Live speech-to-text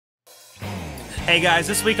Hey guys,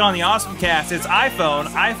 this week on the AwesomeCast, it's iPhone,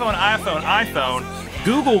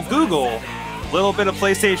 Google, a little bit of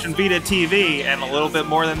PlayStation Vita TV, and a little bit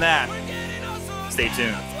more than that. Stay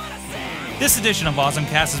tuned. This edition of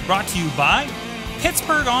AwesomeCast is brought to you by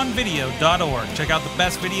PittsburghOnVideo.org. Check out the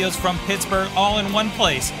best videos from Pittsburgh all in one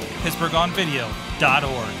place,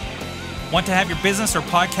 PittsburghOnVideo.org. Want to have your business or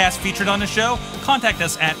podcast featured on the show? Contact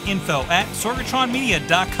us at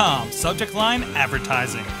info@sorgatronmedia.com. Subject line,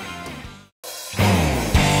 advertising.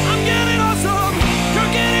 I'm getting awesome,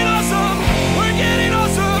 you're getting awesome, we're getting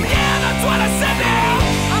awesome, yeah, that's what I said now.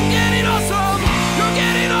 I'm getting awesome, you're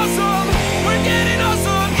getting awesome, we're getting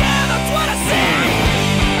awesome, yeah, that's what I said.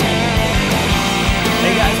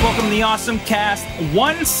 Hey guys, welcome to the AwesomeCast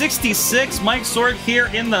 166. Mike Sorg here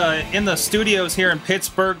in the studios here in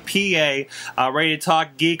Pittsburgh, PA. Ready to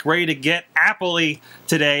talk geek, ready to get Apple-y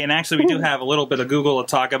today, and actually we do have a little bit of Google to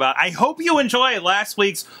talk about. I hope you enjoyed last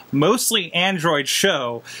week's mostly Android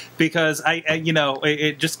show because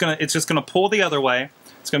it's just gonna pull the other way.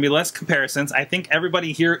 It's going to be less comparisons. I think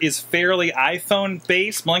everybody here is fairly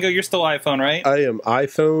iPhone-based. Mulango, you're still iPhone, right? I am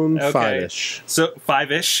iPhone 5-ish. So,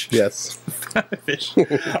 5-ish? Yes. 5-ish.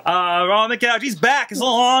 We're on the couch. He's back. It's a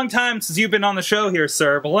long time since you've been on the show here,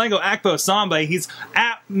 sir. Mulango Akpo-Esambe. He's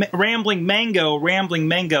at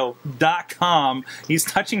ramblingmango.com. He's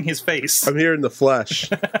touching his face. I'm here in the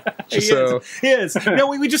flesh. He is. No,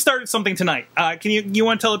 we just started something tonight. You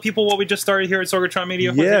want to tell the people what we just started here at Sorgatron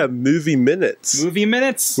Media? Yeah, Movie Minutes. Movie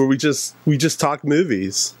Minutes? Where we just talk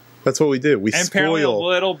movies. That's what we do. We and apparently spoil. a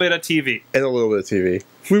little bit of TV. And a little bit of TV.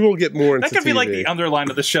 We will get more into TV. That could be like the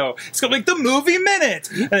underline of the show. It's going to be like the Movie Minute!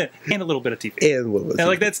 And a little bit of TV. And a little bit of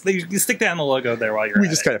TV. Like you stick that on the logo there while you're We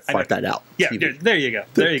just kind of fought that out. Yeah, there you go.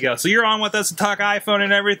 There you go. So you're on with us to talk iPhone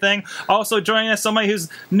and everything. Also joining us, somebody who's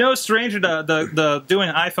no stranger to the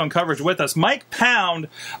doing iPhone coverage with us, Mike Pound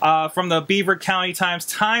from the Beaver County Times,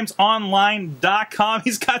 timesonline.com.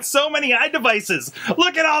 He's got so many iDevices.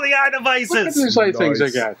 Look at all the iDevices. Look at these things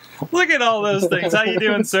I got. Look at all those things. How you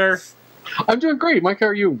doing, sir? I'm doing great. Mike, how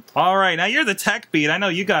are you? All right. Now, you're the tech beat. I know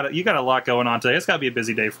you got a lot going on today. It's got to be a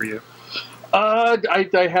busy day for you.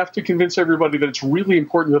 I have to convince everybody that it's really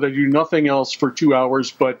important that I do nothing else for 2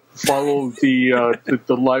 hours but follow the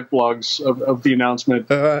live blogs of the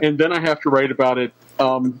announcement, and then I have to write about it.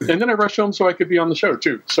 And then I rush home so I could be on the show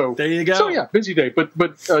too. So there you go. So yeah, busy day, but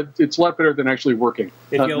it's a lot better than actually working.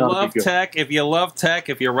 If you love tech,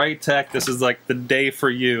 if you write tech, this is like the day for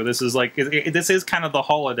you. This is like this is kind of the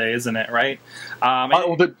holiday, isn't it? Right?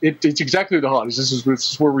 It's exactly the holidays. This is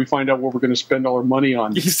where we find out what we're going to spend all our money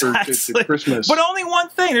on for Christmas. But only one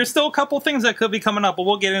thing. There's still a couple things that could be coming up, but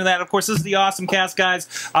we'll get into that. Of course, this is the AwesomeCast, guys.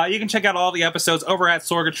 You can check out all the episodes over at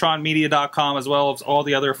sorgatronmedia.com, as well as all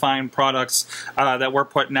the other fine products that we're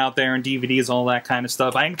putting out there, and DVDs, all that kind of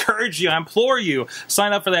stuff. I encourage you, I implore you,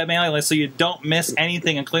 sign up for that mailing list so you don't miss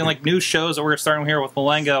anything, including like new shows that we're starting here with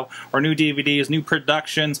Mulango, or new DVDs, new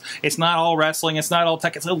productions. It's not all wrestling, it's not all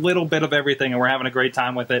tech, it's a little bit of everything, and we're having a great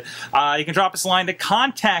time with it. You can drop us a line to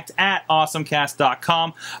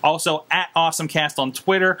contact@awesomecast.com. Also at AwesomeCast on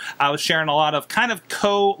Twitter. I was sharing a lot of kind of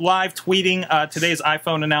co-live tweeting today's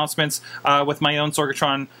iPhone announcements with my own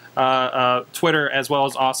Sorgatron Twitter as well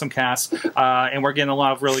as AwesomeCast, and we're getting a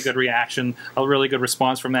lot of really good reaction, a really good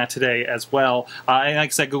response from that today as well. And like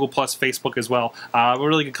I said, Google Plus, Facebook as well.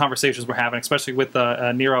 Really good conversations we're having, especially with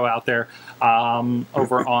Nero out there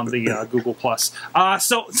over on the Google Plus.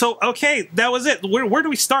 So okay, that was it. Where do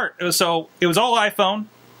we start? So it was all iPhone.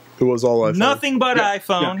 It was all iPhone. Nothing but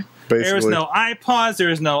iPhone. Yeah. There was no iPods, there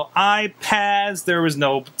was no iPads, there was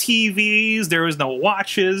no TVs, there was no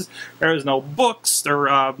watches, there was no books or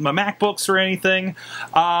MacBooks or anything.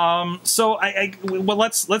 So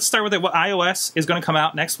let's start with it. Well, iOS is going to come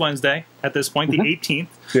out next Wednesday at this point, the 18th.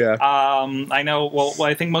 Yeah. I know. Well,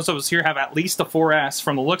 I think most of us here have at least a 4S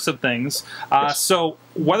from the looks of things. Yes. So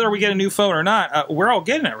whether we get a new phone or not, we're all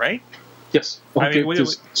getting it, right? Yes,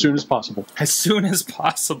 as soon as possible. As soon as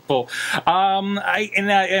possible. And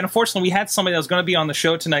unfortunately, we had somebody that was going to be on the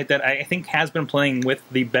show tonight that I think has been playing with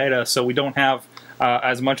the beta, so we don't have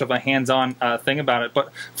as much of a hands-on thing about it.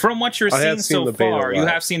 But from what you're seeing so far, you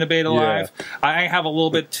have seen the beta live. I have a little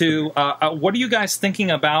bit too. What are you guys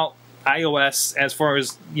thinking about iOS as far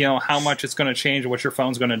as how much it's going to change and what your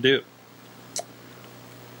phone's going to do?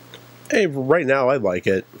 Hey, right now I like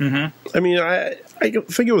it. I mean, I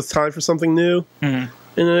think it was time for something new, and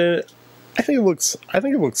I think it looks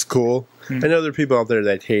cool. I know there are people out there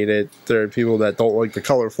that hate it. There are people that don't like the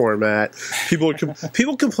color format. People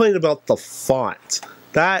complain about the font.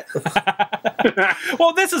 That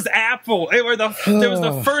Well, this is Apple. There was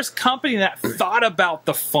the first company that thought about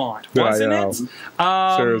the font, wasn't it?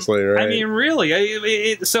 Seriously, right? I mean, really.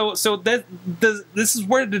 This is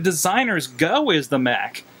where the designers go, is the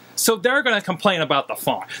Mac. So they're going to complain about the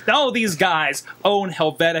font. Now, these guys own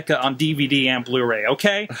Helvetica on DVD and Blu-ray,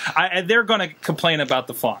 okay? And they're going to complain about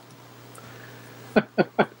the font.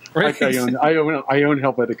 Right? I own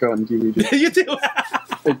Helvetica on DVD. You do?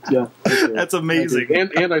 Yeah, That's amazing.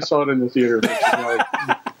 And I saw it in the theater.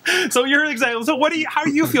 So you're exactly. So how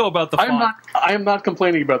do you feel about the font? I am not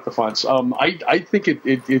complaining about the fonts. I think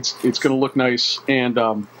it's going to look nice, and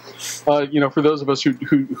for those of us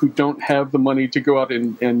who don't have the money to go out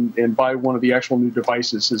and buy one of the actual new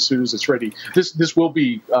devices as soon as it's ready, this will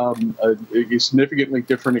be a significantly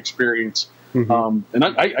different experience. Mm-hmm. And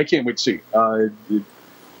I can't wait to see.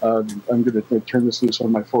 I'm going to turn this loose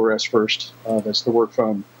on my 4S first. That's the work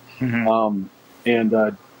phone, mm-hmm.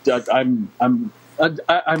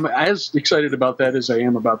 I'm as excited about that as I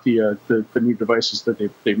am about the new devices that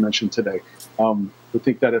they've mentioned today. I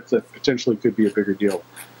think that it potentially could be a bigger deal.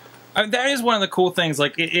 That is one of the cool things.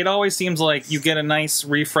 Like it always seems like you get a nice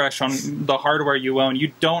refresh on the hardware you own.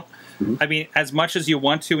 You don't. I mean, as much as you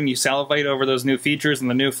want to, and you salivate over those new features and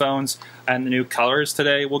the new phones and the new colors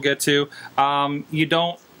today, we'll get to. You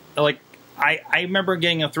don't like. I remember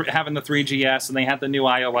having the 3GS, and they had the new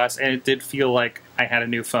iOS, and it did feel like I had a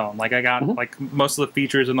new phone. Like I got like most of the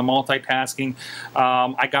features and the multitasking.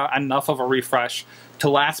 I got enough of a refresh to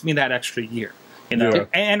last me that extra year. You know, Yeah.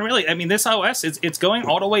 and really, I mean, this OS, it's going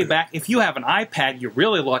all the way back. If you have an iPad, you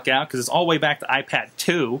really luck out because it's all the way back to iPad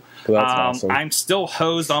 2. Well, that's awesome. I'm still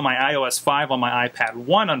hosed on my iOS 5 on my iPad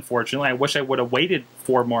 1, unfortunately. I wish I would have waited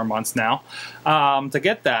 4 more months now to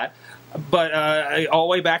get that. But all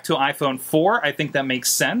the way back to iPhone 4, I think that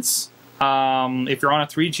makes sense. If you're on a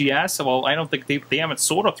 3GS, well, I don't think they haven't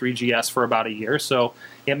sold a 3GS for about a year, so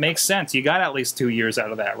it makes sense. You got at least 2 years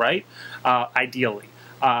out of that, right? Ideally.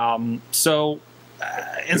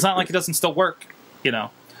 It's not like it doesn't still work, you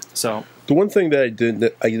know. So the one thing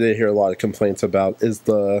that I did hear a lot of complaints about is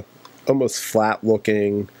the almost flat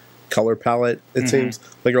looking color palette. It seems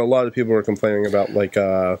like a lot of people were complaining about like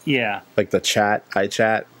the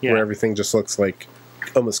iChat, where everything just looks like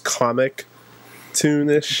almost comic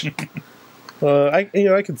toonish.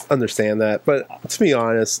 I can understand that, but to be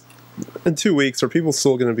honest, in 2 weeks, are people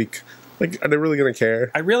still going to be like? Are they really going to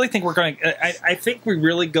care? I really think we're going to. I think we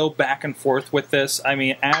really go back and forth with this. I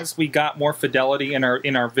mean, as we got more fidelity in our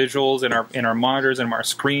visuals, in our monitors, and our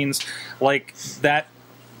screens, like that.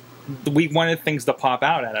 We wanted things to pop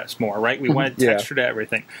out at us more, right? We wanted texture to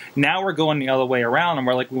everything. Now we're going the other way around, and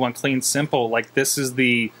we're like, we want clean, simple. Like this is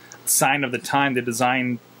the sign of the time. The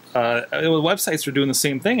design websites are doing the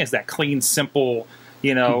same thing as that clean, simple,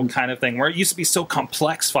 kind of thing. Where it used to be so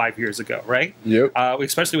complex 5 years ago, right? Yep.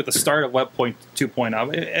 Especially with the start of Web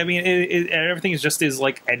 2.0. I mean, everything is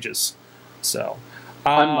like edges. So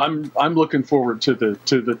I'm looking forward to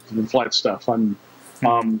the flat stuff. And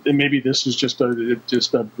maybe this is just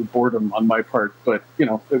a boredom on my part, but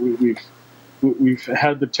we've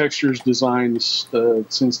had the textures designs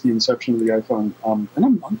since the inception of the iPhone, and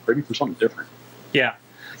I'm ready for something different. Yeah,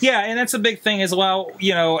 and that's a big thing as well.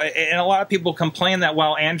 And a lot of people complain that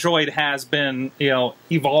while Android has been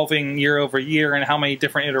evolving year over year, and how many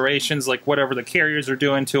different iterations, like whatever the carriers are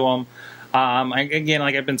doing to them. Again,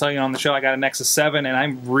 like I've been telling you on the show, I got a Nexus 7, and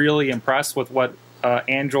I'm really impressed with what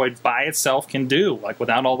Android by itself can do, like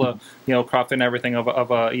without all the cruft and everything of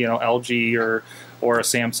a LG or a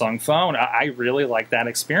Samsung phone. I really like that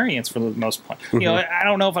experience for the most part. I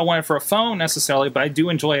don't know if I want it for a phone necessarily, but I do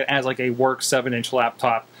enjoy it as like a work 7-inch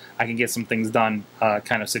laptop. I can get some things done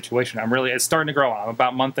kind of situation. It's starting to grow on. I'm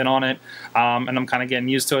about a month in on it, and I'm kind of getting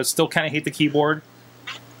used to it. Still kind of hate the keyboard,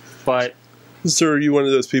 but. So are you one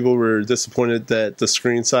of those people who were disappointed that the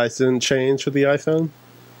screen size didn't change with the iPhone?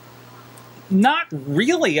 Not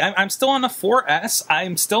really. I'm still on the 4S.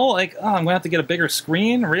 I'm still like, I'm gonna have to get a bigger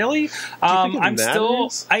screen. Really? I'm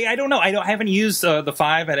still. I don't know. I haven't used the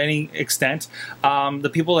 5 at any extent. The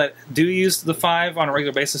people that do use the 5 on a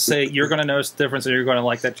regular basis say you're going to notice the difference, and you're going to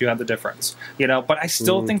like that you have the difference. But I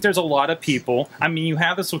still think there's a lot of people. I mean, you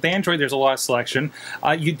have this with Android. There's a lot of selection.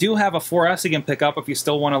 You do have a 4S you can pick up if you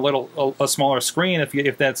still want a smaller screen.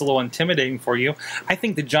 If that's a little intimidating for you. I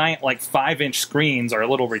think the giant 5-inch screens are a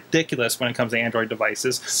little ridiculous when it comes to Android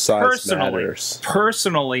devices. Size matters.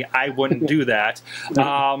 Personally, I wouldn't do that.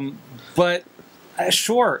 But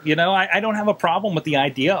sure, I don't have a problem with the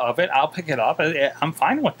idea of it. I'll pick it up. I'm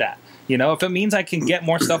fine with that. If it means I can get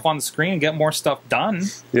more stuff on the screen and get more stuff done,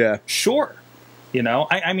 yeah, sure. You know,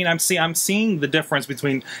 I mean, I'm seeing the difference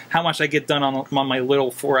between how much I get done on my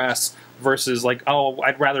little 4S versus like, oh,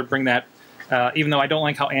 I'd rather bring that. Even though I don't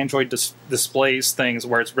like how Android displays things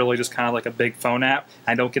where it's really just kind of like a big phone app.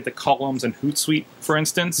 I don't get the columns and Hootsuite, for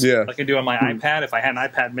instance, like I do on my iPad if I had an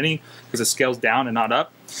iPad mini, because it scales down and not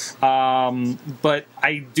up. But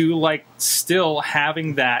I do like still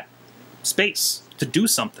having that space to do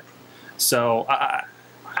something. So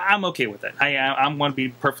I'm okay with it. I'm going to be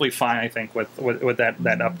perfectly fine, I think, with that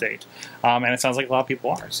update. And it sounds like a lot of people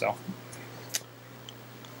are, so...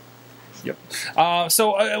 Yep.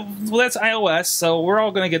 So that's iOS. So we're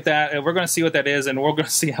all going to get that, and we're going to see what that is, and we're going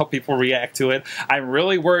to see how people react to it. I'm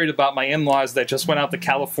really worried about my in-laws that just went out to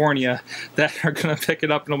California that are going to pick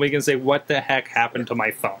it up in a week and say, "What the heck happened to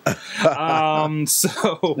my phone?"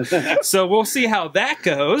 So we'll see how that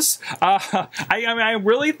goes. I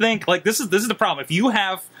really think like this is the problem. If you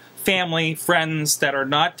have family, friends that are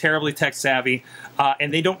not terribly tech savvy,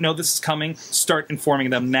 and they don't know this is coming, start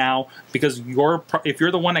informing them now, because if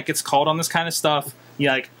you're the one that gets called on this kind of stuff, you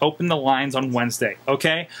like open the lines on Wednesday,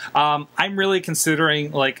 okay? I'm really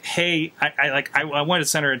considering like, hey, I wanted to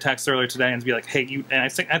send her a text earlier today and be like, hey, and I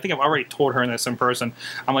think I've already told her this in person.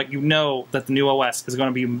 I'm like, you know that the new OS is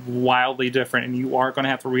going to be wildly different, and you are going to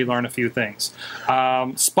have to relearn a few things.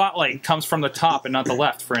 Spotlight comes from the top and not the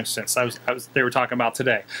left, for instance. They were talking about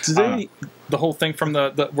today. The whole thing from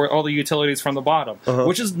where all the utilities from the bottom,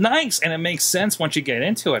 which is nice, and it makes sense once you get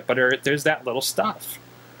into it. But there's that little stuff.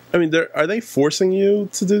 I mean, are they forcing you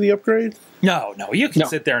to do the upgrade? No, you can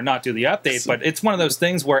sit there and not do the update, but it's one of those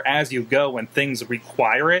things where as you go, when things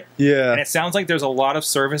require it, and it sounds like there's a lot of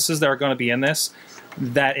services that are going to be in this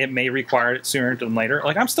that it may require it sooner than later.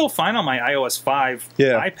 Like, I'm still fine on my iOS 5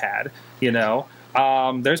 iPad, you know.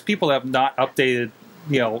 There's people that have not updated,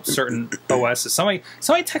 you know, certain OSs. Somebody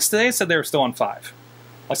texted today and said they were still on 5.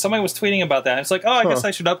 Like, somebody was tweeting about that. It's like, oh, I guess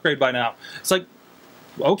I should upgrade by now. It's like,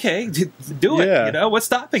 okay, do it. You know, what's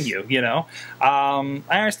stopping you? You know, I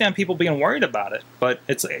understand people being worried about it, but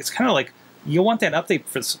it's kind of like you want that update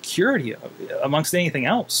for security amongst anything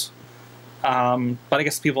else. But I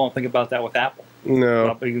guess people don't think about that with Apple. No,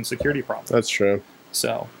 about being security problems. That's true.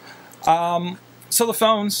 So, so the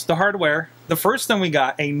phones, the hardware. The first thing we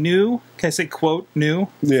got, a new, can I say quote new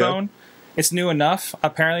phone? It's new enough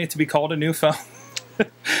apparently to be called a new phone.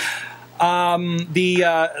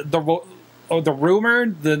 The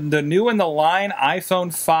rumored, the new in the line iPhone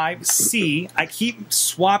 5C. I keep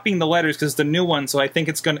swapping the letters because it's the new one, so I think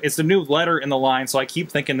it's the new letter in the line. So I keep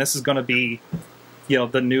thinking this is gonna be, you know,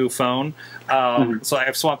 the new phone. So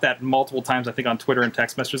I've swapped that multiple times. I think on Twitter and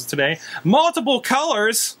text messages today. Multiple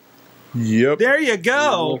colors. Yep. There you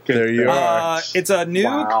go. There you are. It's a new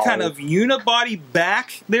kind of unibody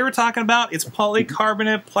back they were talking about. It's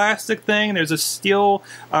polycarbonate plastic thing. There's a steel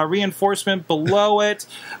reinforcement below it.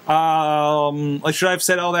 Should I have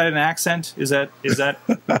said all that in accent? Is that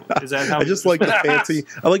how? I just like the fancy.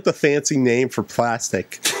 I like the fancy name for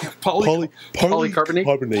plastic. Polycarbonate.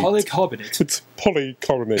 Polycarbonate. It's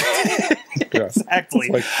polycarbonate. Exactly.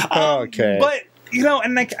 Like, okay. But you know,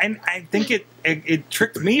 and like, and I think it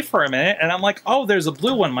tricked me for a minute, and I'm like, oh, there's a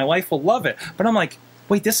blue one. My wife will love it. But I'm like,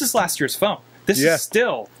 wait, this is last year's phone. This is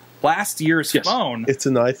still last year's phone. It's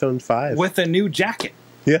an iPhone 5 with a new jacket.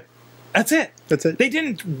 Yeah, that's it. That's it. They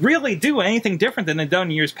didn't really do anything different than they've done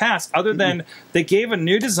in years past, other than they gave a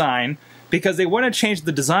new design because they want to change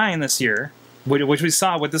the design this year, which we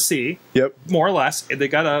saw with the C. Yep, more or less. They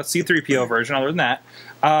got a C3PO version. Other than that,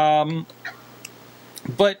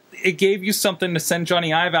 but it gave you something to send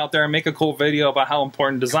Johnny Ive out there and make a cool video about how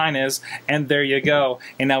important design is, and there you go.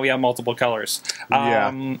 And now we have multiple colors.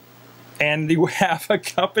 And you have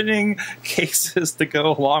accompanying cases to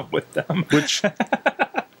go along with them. Which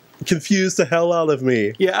confused the hell out of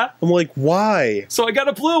me. Yeah? I'm like, why? So I got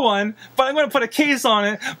a blue one, but I'm going to put a case on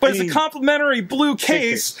it, but it's a complimentary blue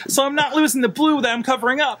case, so I'm not losing the blue that I'm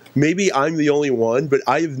covering up. Maybe I'm the only one, but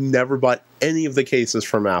I have never bought any of the cases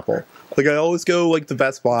from Apple. Like, I always go, like, to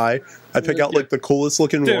Best Buy. I pick out, like, the coolest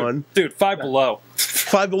looking one. Dude, Five Below.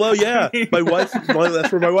 Five Below, yeah. My wife,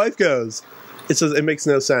 that's where my wife goes. It says it makes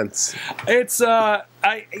no sense. It's, I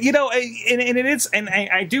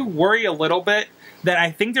do worry a little bit that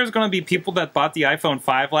I think there's going to be people that bought the iPhone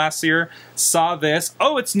 5 last year, saw this,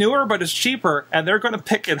 oh, it's newer, but it's cheaper, and they're going to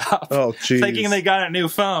pick it up, thinking they got a new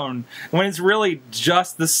phone, when it's really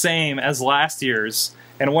just the same as last year's,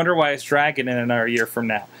 and wonder why it's dragging in another year from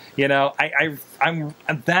now. You know, I'm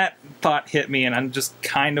that thought hit me, and I'm just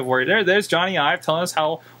kind of worried. There's Johnny Ive telling us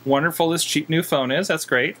how wonderful this cheap new phone is. That's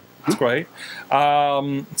great. That's great.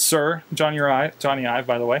 Sir, Johnny Ive,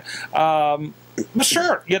 by the way.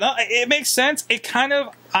 Sure, you know, it makes sense. It kind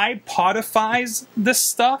of iPodifies this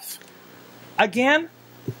stuff again.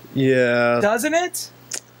 Yeah. Doesn't it?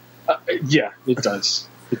 Yeah, it does.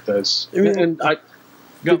 It does. I mean, and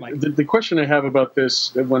the question I have about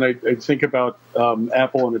this when I think about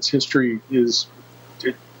Apple and its history is,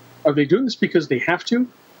 are they doing this because they have to?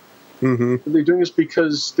 Mm-hmm. Are they doing this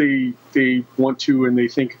because they want to and they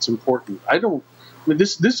think it's important? I mean,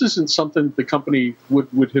 this isn't something the company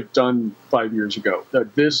would have done 5 years ago.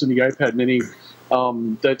 This and the iPad Mini,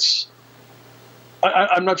 I'm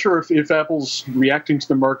not sure if Apple's reacting to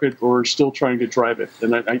the market or still trying to drive it.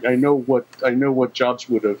 And I know what Jobs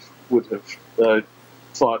would have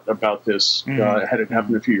thought about this had it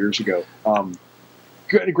happened a few years ago.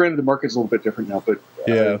 Granted, the market's a little bit different now, but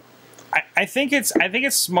yeah. I think it's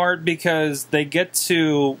smart because they get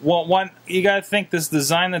to one. You got to think this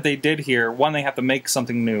design that they did here. One, they have to make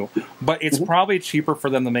something new, but it's probably cheaper for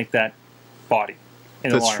them to make that body.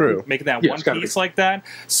 That's true. Making that one piece like that.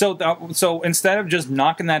 So instead of just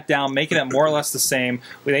knocking that down, making it more or less the same,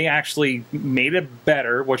 they actually made it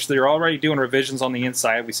better, which they're already doing revisions on the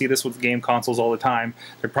inside. We see this with game consoles all the time.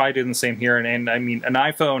 They're probably doing the same here. And I mean, an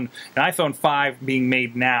iPhone 5 being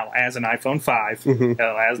made now as an iPhone 5,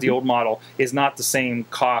 as the old model, is not the same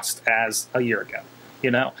cost as a year ago. You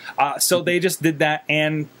know, so they just did that,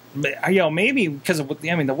 and you know, maybe because of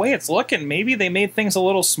the way it's looking, maybe they made things a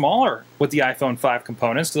little smaller with the iPhone 5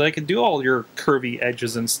 components so they could do all your curvy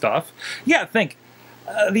edges and stuff. Yeah, think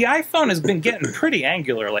the iPhone has been getting pretty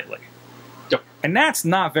angular lately, and that's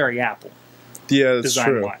not very Apple. Yeah, that's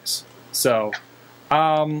true. Design-wise, so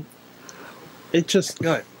it just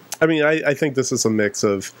good. I mean, I think this is a mix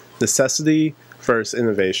of necessity versus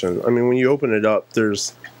innovation. I mean, when you open it up,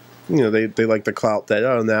 there's, you know, they like the clout that,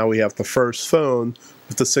 oh, now we have the first phone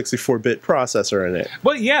with the 64-bit processor in it.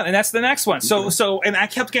 Well, yeah, and that's the next one. So, and I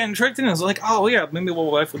kept getting tricked, and I was like, oh yeah, maybe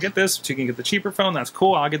if we get this, you can get the cheaper phone. That's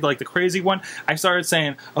cool. I'll get like the crazy one. I started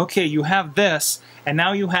saying, okay, you have this, and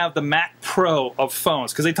now you have the MacPro of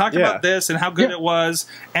phones, because they talked about this and how good it was,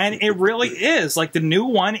 and it really is. Like the new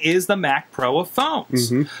one is the MacPro of phones.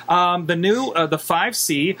 The new the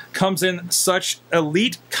 5C comes in such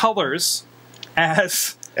elite colors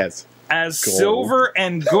as silver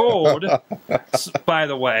and gold. By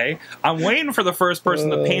the way, I'm waiting for the first person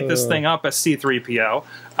to paint this thing up as C-3PO.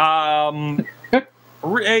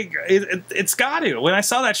 It's got to. When I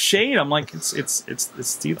saw that shade, I'm like, it's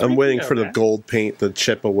C-3PO. I'm waiting for the gold paint to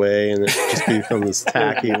chip away and it just become this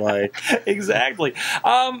tacky like. Exactly.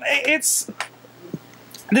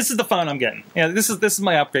 This is the phone I'm getting. Yeah, this is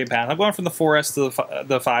my upgrade path. I'm going from the 4S to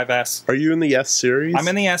the 5S. Are you in the S series? I'm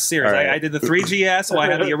in the S series. Right. I did the 3GS. So I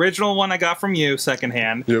had the original one I got from you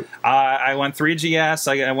secondhand. Yep. I went 3GS.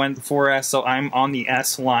 I went 4S. So I'm on the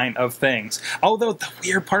S line of things. Although the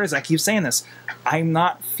weird part is, I keep saying this, I'm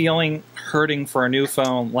not feeling hurting for a new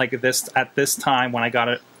phone like this at this time when I got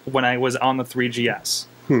it when I was on the 3GS.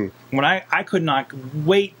 When I could not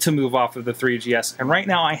wait to move off of the 3GS, and right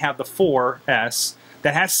now I have the 4S.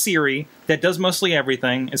 That has Siri, that does mostly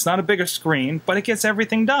everything. It's not a bigger screen, but it gets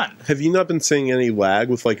everything done. Have you not been seeing any lag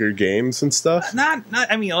with like your games and stuff? Not.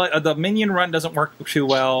 I mean, the Minion Run doesn't work too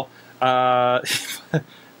well. The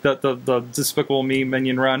Despicable Me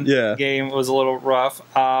Minion Run game was a little rough.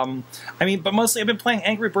 I mean, but mostly I've been playing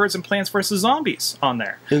Angry Birds and Plants vs. Zombies on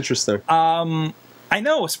there. Interesting. I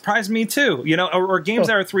know, it surprised me too. You know, or games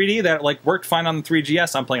that are 3D that like worked fine on the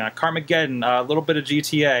 3GS. I'm playing on Carmageddon, a little bit of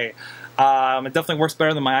GTA. It definitely works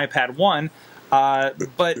better than my iPad 1.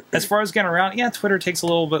 But as far as getting around, yeah, Twitter takes a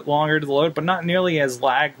little bit longer to load, but not nearly as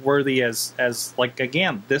lag-worthy as like,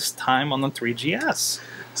 again, this time on the 3GS.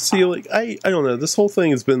 See, like, I don't know. This whole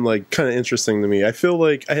thing has been, like, kind of interesting to me. I feel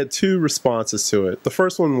like I had two responses to it. The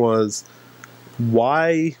first one was,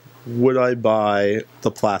 why would I buy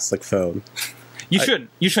the plastic phone? You shouldn't.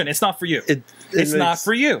 You shouldn't. It's not for you. It's not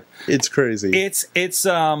for you. It's crazy. It's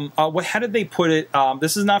how did they put it?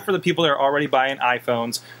 This is not for the people that are already buying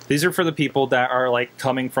iPhones. These are for the people that are like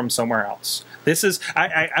coming from somewhere else. This is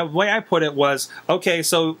the way I put it was, okay,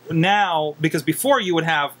 so now, because before you would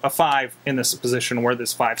have a 5 in this position where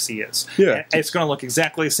this 5C is. Yeah. It's going to look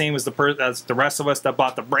exactly the same as the rest of us that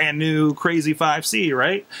bought the brand new crazy 5C,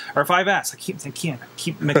 right? Or 5S. I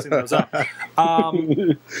keep mixing those up.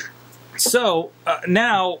 So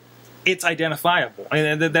now it's identifiable.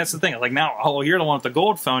 And that's the thing. Like now, oh, you're the one with the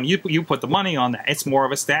gold phone. You put the money on that. It's more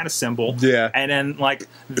of a status symbol. Yeah. And then like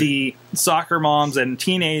the soccer moms and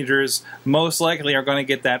teenagers most likely are going to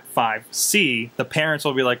get that 5C. The parents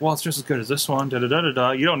will be like, well, it's just as good as this one. Da da da da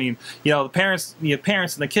da. You don't need, the parents and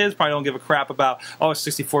the kids probably don't give a crap about, oh, it's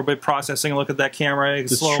 64-bit processing. Look at that camera.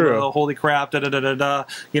 It's slow. True. Holy crap. Da da da da da.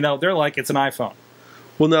 They're like, it's an iPhone.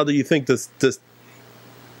 Well, now do you think this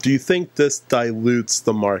dilutes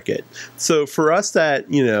the market? So for us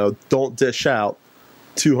that, don't dish out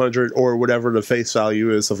 200 or whatever the face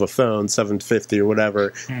value is of a phone, 750 or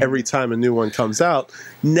whatever, every time a new one comes out,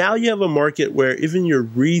 now you have a market where even your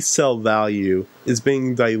resale value is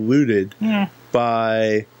being diluted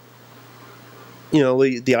by, the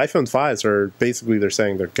iPhone 5s are basically, they're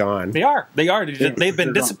saying they're gone. They are. They've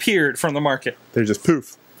been disappeared from the market. They're just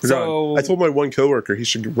poof. So I told my one coworker he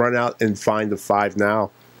should run out and find the 5 now.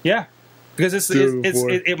 Yeah, because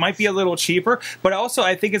it might be a little cheaper, but also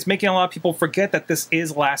I think it's making a lot of people forget that this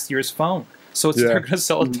is last year's phone. So they're going to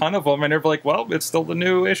sell a ton of them, and they're like, well, it's still the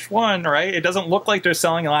new-ish one, right? It doesn't look like they're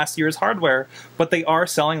selling last year's hardware, but they are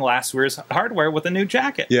selling last year's hardware with a new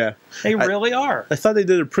jacket. Yeah. They really are. I thought they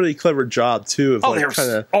did a pretty clever job, too. Of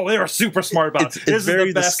they were super smart about it. It's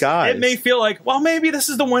very disguised. It may feel like, well, maybe this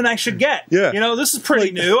is the one I should get. Yeah. This is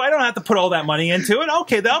pretty new. I don't have to put all that money into it.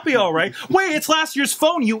 Okay, that'll be all right. Wait, it's last year's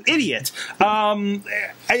phone, you idiot.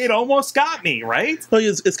 It almost got me, right? Like,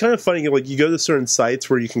 it's kind of funny. Like, you go to certain sites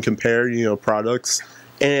where you can compare, products,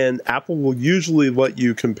 and Apple will usually let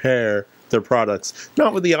you compare their products.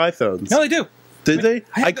 Not with the iPhones. No, they do. Did they?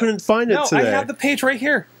 I couldn't find it today. I have the page right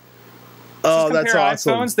here. Oh, that's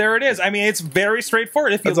awesome. iPhones, there it is. I mean, it's very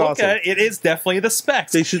straightforward. If you look at it, it is definitely the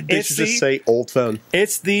specs. They should just say old phone.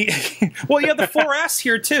 It's the well, you have the 4S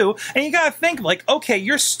here too, and you got to think like, okay,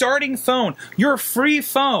 your starting phone, your free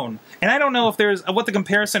phone, and I don't know if there's what the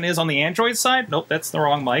comparison is on the Android side. Nope, that's the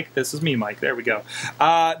wrong mic. This is me, Mike. There we go.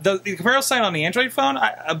 The comparison on the Android phone,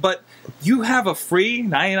 but you have a free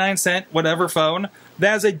 99-cent whatever phone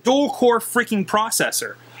that has a dual-core freaking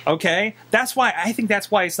processor. Okay, I think that's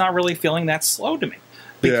why it's not really feeling that slow to me,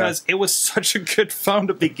 because it was such a good phone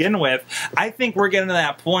to begin with. I think we're getting to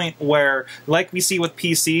that point where, like we see with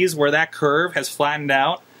PCs, where that curve has flattened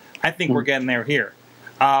out. I think we're getting there here.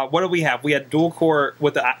 What do we have? We had dual core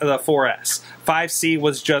with the 4S. 5C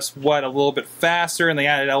was just a little bit faster, and they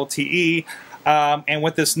added LTE. And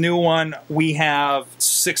with this new one, we have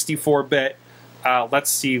 64-bit. Let's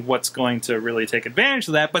see what's going to really take advantage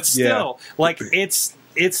of that. But still,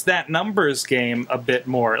 it's that numbers game a bit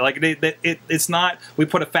more. Like it's not we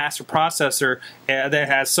put a faster processor that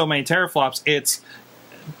has so many teraflops. It's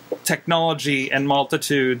technology and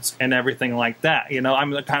multitudes and everything like that.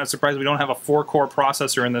 I'm kind of surprised we don't have a 4-core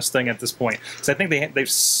processor in this thing at this point, because I think they've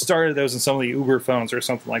started those in some of the Uber phones or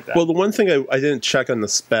something like that. Well, the one thing I didn't check on the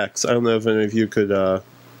specs, I don't know if any of you could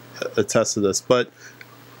attest to this, but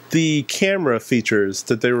the camera features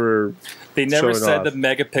that they never said the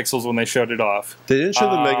megapixels when they showed it off. They didn't show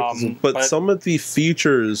the megapixels, but some of the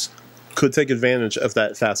features could take advantage of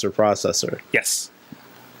that faster processor. Yes.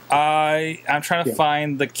 I'm trying to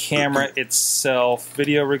find the camera itself.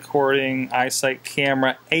 Video recording, eyesight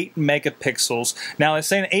camera, 8 megapixels. Now, it's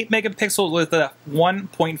saying 8 megapixels with a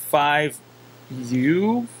 1.5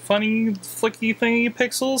 funny flicky thingy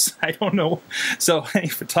pixels. I don't know. So any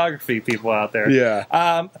photography people out there.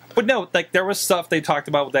 Yeah. But no, like there was stuff they talked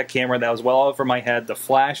about with that camera that was well over my head. The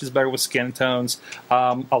flash is better with skin tones.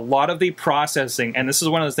 A lot of the processing, and this is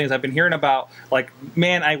one of those things I've been hearing about. Like,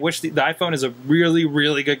 man, I wish the iPhone is a really,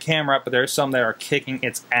 really good camera, but there's some that are kicking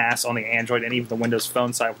its ass on the Android and even the Windows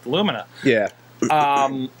Phone side with the Lumina. Yeah.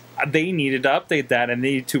 They needed to update that and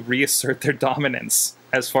needed to reassert their dominance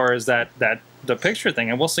as far as the picture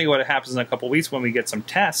thing, and we'll see what happens in a couple weeks when we get some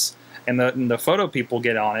tests and the photo people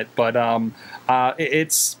get on it. But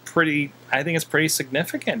it's pretty. I think it's pretty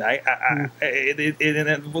significant.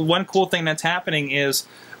 One cool thing that's happening is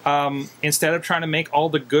instead of trying to make all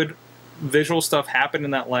the good visual stuff happen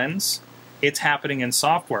in that lens, it's happening in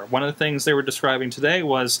software. One of the things they were describing today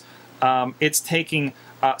was it's taking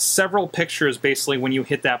several pictures. Basically, when you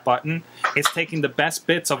hit that button, it's taking the best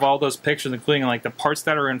bits of all those pictures, including like the parts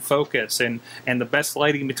that are in focus and the best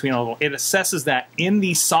lighting between all of them. It assesses that in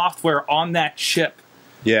the software on that chip,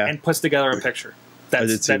 and puts together a picture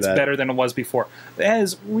that's better than it was before. That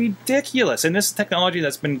is ridiculous, and this is technology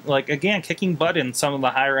that's been, like, again, kicking butt in some of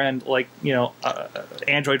the higher end, like,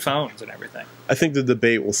 Android phones and everything. I think the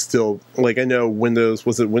debate will still, like, I know Windows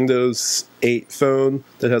 8 phone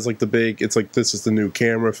that has like the big, it's like, this is the new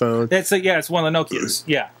camera phone. It's one of the Nokias.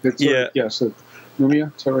 Yeah.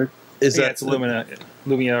 Lumia, is that right? Is that it's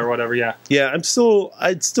Lumia or whatever? Yeah. Yeah, I'd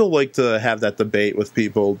still like to have that debate with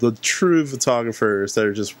people. The true photographers that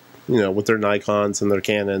are just, with their Nikons and their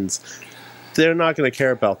Canons, they're not going to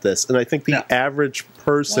care about this. And I think the average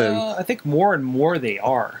person... Well, I think more and more they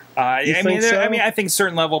are. I think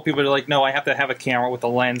certain level of people are like, no, I have to have a camera with a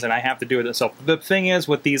lens and I have to do it. So the thing is,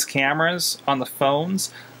 with these cameras on the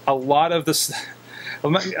phones, a lot of this...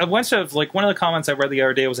 one of the comments I read the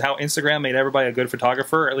other day was how Instagram made everybody a good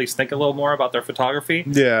photographer, or at least think a little more about their photography.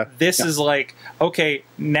 Yeah. This is like, okay,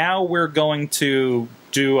 now we're going to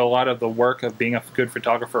do a lot of the work of being a good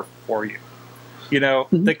photographer for you.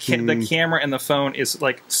 The camera and the phone is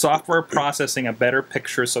like software processing a better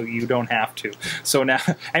picture so you don't have to. So now,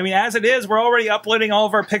 as it is, we're already uploading all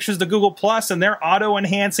of our pictures to Google Plus, and they're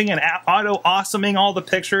auto-enhancing and auto-awesoming all the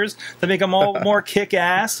pictures to make them all more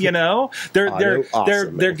kick-ass, They're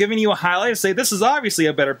giving you a highlight and say, this is obviously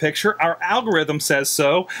a better picture. Our algorithm says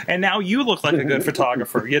so, and now you look like a good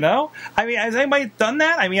photographer, Has anybody done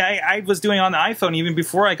that? I was doing it on the iPhone even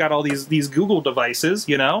before I got all these Google devices,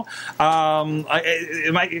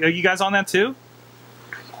 are you guys on that too?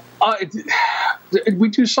 We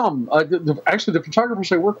do some. Actually, the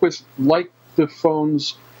photographers I work with like the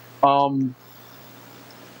phones.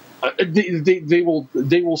 They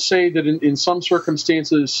will say that in some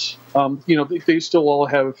circumstances, they still all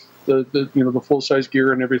have the full size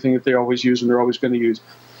gear and everything that they always use and they're always going to use.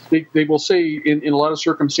 They will say in a lot of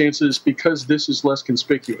circumstances, because this is less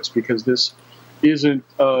conspicuous, because this isn't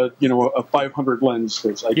a 500 lens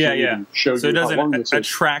that I can't even show so you. So it how long this doesn't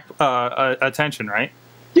attract attention, right?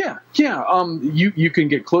 Yeah. You can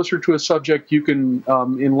get closer to a subject. You can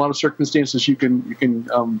in a lot of circumstances you can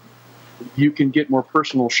get more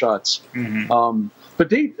personal shots. Mm-hmm. But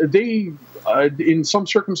they in some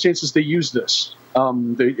circumstances they use this.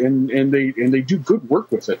 They do good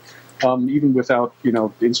work with it. Even without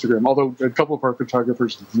Instagram, although a couple of our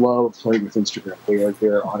photographers love playing with Instagram,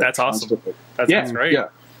 they're on That's it awesome. Constantly. That's great. Yeah,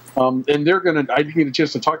 and they're gonna. I didn't get a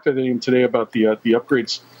chance to talk to them today about the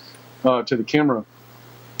upgrades to the camera,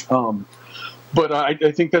 but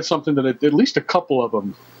I think that's something that at least a couple of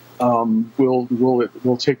them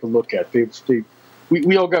will take a look at.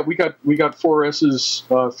 We got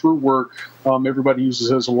 4Ss through work. Everybody uses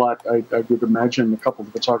those a lot. I would imagine a couple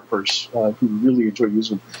of photographers who really enjoy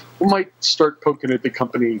using them. We might start poking at the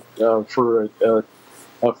company for a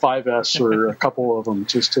 5S or a couple of them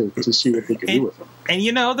just to see what they can do with them. And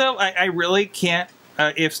though, I really can't.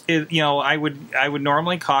 I would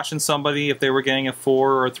normally caution somebody if they were getting a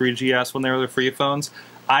 4 or 3GS when they were the free phones.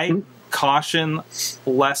 I caution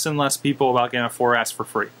less and less people about getting a 4S for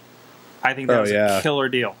free. I think that was a killer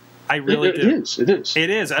deal. I really do. It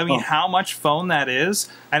is. How much phone that is.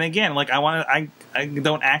 And again, I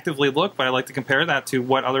don't actively look, but I like to compare that to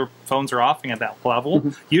what other phones are offering at that level.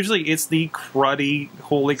 Mm-hmm. Usually it's the cruddy,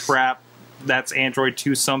 holy crap, that's Android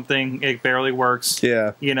 2 something, it barely works.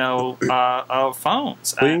 Yeah. Of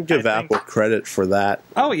phones. We can give Apple credit for that.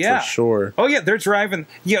 Oh yeah. For sure. Oh yeah, they're driving,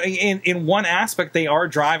 in one aspect they are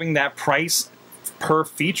driving that price per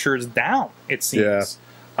features down, it seems.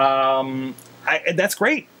 Yeah. That's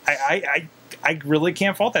great. I really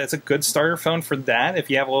can't fault that. It's a good starter phone for that. If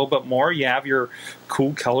you have a little bit more, you have your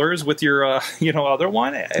cool colors with your other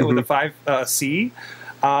one with the 5C,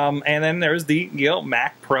 and then there's the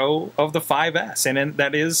MacPro of the 5S, and then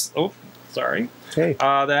that is Hey.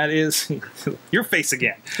 That is your face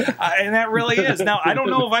again, and that really is. Now I don't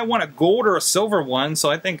know if I want a gold or a silver one, so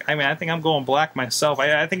I think I'm going black myself.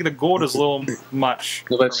 I think the gold is a little much.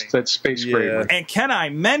 Well, that's space gray. And can I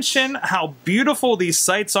mention how beautiful these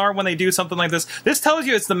sites are when they do something like this? This tells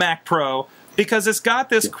you it's the MacPro because it's got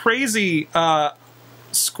this crazy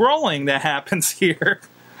scrolling that happens here.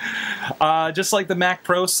 Just like the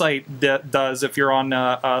MacPro site does if you're on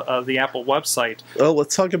the Apple website. Oh,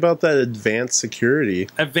 let's talk about that advanced security.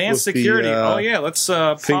 Advanced security. Let's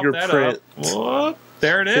pop that up. What?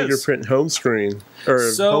 There it is. Fingerprint home screen or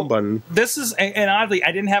home button. This is, and oddly,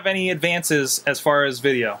 I didn't have any advances as far as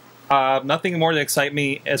video. Nothing more to excite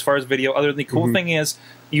me as far as video. Other than the cool thing is,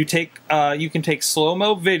 you can take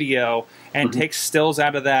slow-mo video and take stills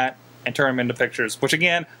out of that and turn them into pictures, which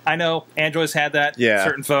again, I know Android's had that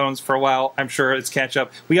certain phones for a while. I'm sure it's catch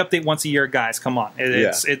up. We update once a year, guys. Come on.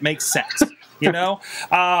 It makes sense. We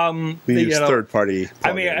use third-party.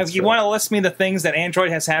 If you want to list me the things that Android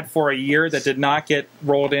has had for a year that did not get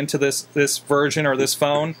rolled into this version or this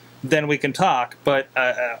phone, then we can talk. But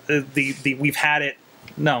we've had it.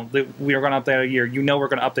 No, we are going to update a year. We're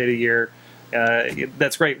going to update a year.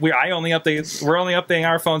 That's great. We're only updating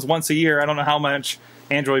our phones once a year. I don't know how much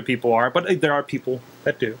Android people are, but there are people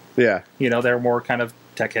that do. Yeah. They're more kind of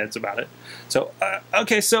tech heads about it. So,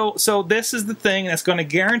 okay, so this is the thing that's going to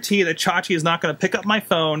guarantee that Chachi is not going to pick up my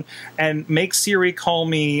phone and make Siri call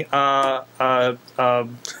me, you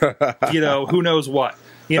know, who knows what.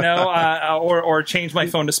 You know, or change my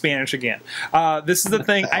phone to Spanish again. This is the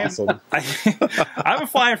thing. Awesome. I've been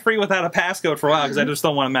flying free without a passcode for a while because I just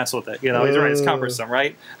don't want to mess with it. You know, he's right. It's cumbersome,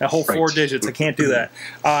 right? A whole 4 digits. I can't do that.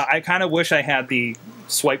 I kind of wish I had the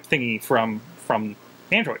swipe thingy from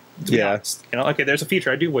Android. To be honest. You know, okay, there's a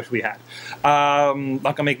feature I do wish we had.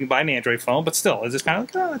 Not gonna make me buy an Android phone, but still, it's just kind of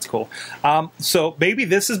like, oh, that's cool. So maybe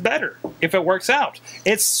this is better if it works out.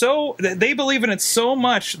 It's so they believe in it so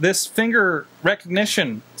much, this finger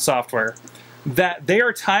recognition software, that they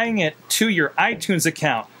are tying it to your iTunes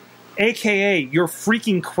account, aka your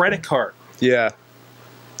freaking credit card. Yeah.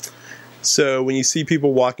 So when you see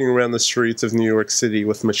people walking around the streets of New York City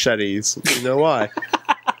with machetes, you know why.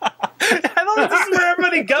 This is where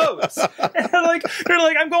everybody goes. They're like,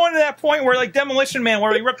 I'm going to that point where, like, Demolition Man,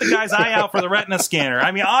 where they rip the guy's eye out for the retina scanner.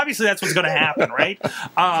 I mean, obviously that's what's going to happen, right?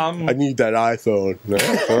 I need that iPhone. No,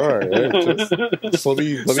 all right. Just let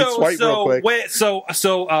me swipe real quick.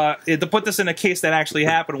 To put this in a case that actually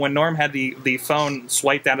happened, when Norm had the phone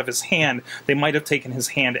swiped out of his hand, they might have taken his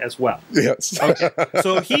hand as well. Yes. Okay.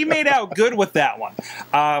 So he made out good with that one.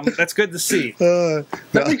 That's good to see. That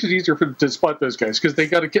makes it easier to spot those guys because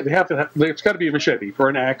it's got to be a machete or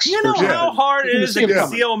an axe. You know how hard it is to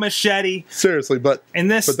conceal a machete. Seriously, but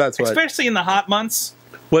that's what, especially in the hot months.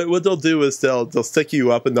 What they'll do is they'll stick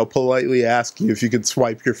you up and they'll politely ask you if you can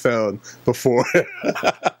swipe your phone before.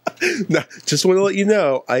 Now, just want to let you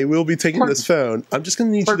know, I will be taking this phone. I'm just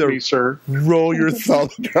going to need you to roll your thumb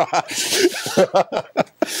across.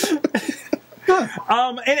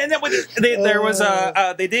 There was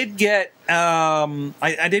they did get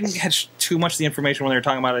I didn't catch too much of the information when they were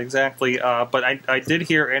talking about it exactly, but I did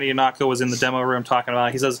hear Andy Yanako was in the demo room talking about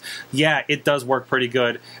it. He says, yeah, it does work pretty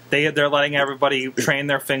good. They're letting everybody train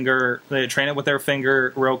their finger, they train it with their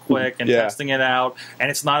finger real quick and testing it out, and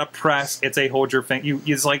it's not a press, it's a hold your finger.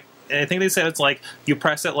 It's like, I think they said it's like you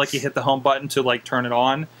press it like you hit the home button to like turn it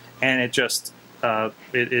on, and it just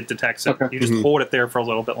it detects it. Okay. You just hold it there for a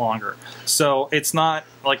little bit longer. So it's not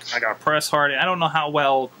like I got to press hard. I don't know how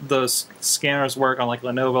well those scanners work on like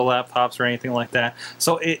Lenovo laptops or anything like that.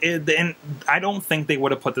 So and I don't think they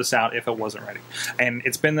would have put this out if it wasn't ready. And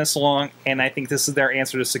it's been this long, and I think this is their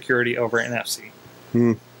answer to security over NFC.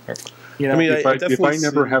 You know, I mean, if I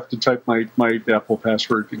never have to type my Apple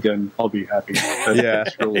password again, I'll be happy.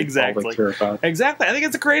 That's really exactly. all I care about. Exactly. I think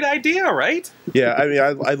it's a great idea, right? Yeah, I mean,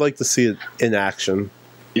 I'd like to see it in action.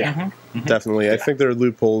 Yeah. Definitely. I think there are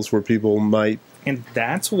loopholes where people might... And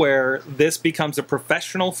that's where this becomes a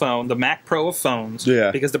professional phone, the MacPro of phones. Yeah.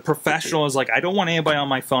 Because the professional is like, I don't want anybody on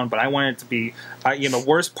my phone, but I want it to be, the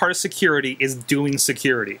worst part of security is doing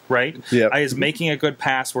security, right? Yeah. Is making a good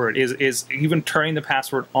password, is even turning the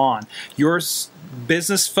password on. Your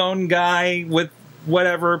business phone guy with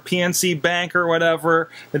whatever, PNC Bank or whatever,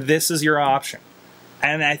 this is your option.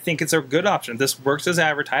 And I think it's a good option. This works as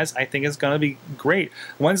advertised. I think it's going to be great.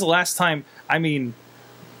 When's the last time,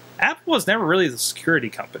 Apple was never really the security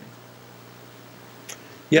company.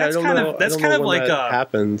 Yeah, that's kind of like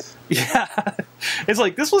happened. Yeah, it's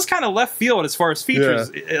like this was kind of left field as far as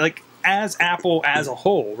features, like as Apple as a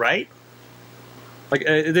whole, right? Like,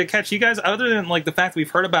 did it catch you guys? Other than like the fact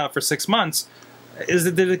we've heard about it for 6 months,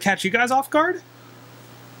 did it catch you guys off guard?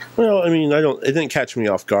 Well, I mean, it didn't catch me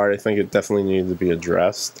off guard. I think it definitely needed to be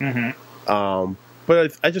addressed. But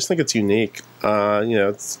I just think it's unique.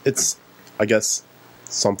 It's I guess,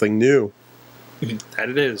 something new. That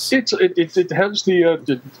it is. It has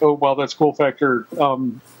the oh wow, that's cool factor.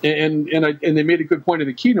 And they made a good point in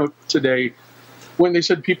the keynote today when they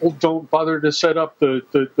said people don't bother to set up the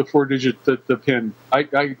 4-digit the PIN.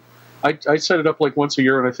 I set it up like once a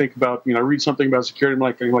year, and I think about read something about security. I'm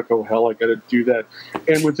like oh hell, I got to do that.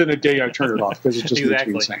 And within a day, I turn it off because it just makes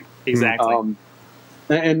me insane. Exactly.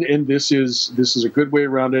 And this is a good way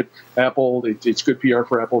around it. Apple, it's good PR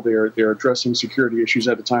for Apple. They're addressing security issues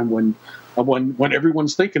at a time when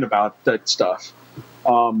everyone's thinking about that stuff.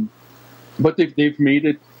 But they've made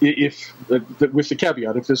it with the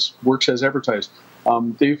caveat if this works as advertised.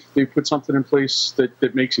 They've put something in place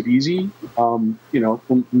that makes it easy. Will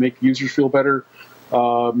make users feel better.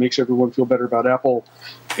 Makes everyone feel better about Apple,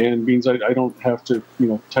 and means I don't have to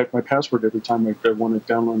type my password every time I want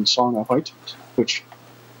to download a song off iTunes, which.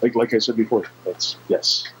 Like I said before, that's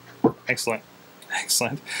yes. Excellent.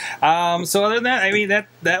 So other than that,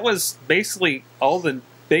 that was basically all the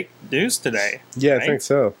big news today. Yeah, right? I think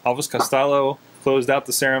so. Elvis Costello closed out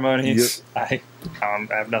the ceremonies. Yep. I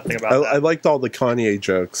have nothing about that. I liked all the Kanye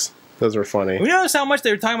jokes. Those are funny. We noticed how much they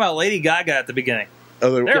were talking about Lady Gaga at the beginning.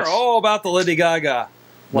 Oh, They're all about the Lady Gaga.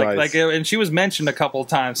 Nice. And she was mentioned a couple of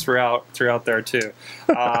times throughout there too.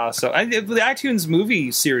 The iTunes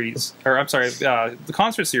movie series, or I'm sorry, the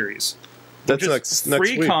concert series. That's next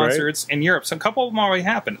free week, concerts in Europe. So a couple of them already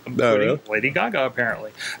happened, including really? Lady Gaga.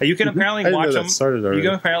 Apparently, you can apparently watch them. You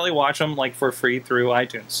can apparently watch them like for free through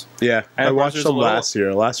iTunes. Yeah, and I watched them last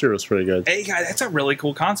year. Last year was pretty good. Hey, guys, that's a really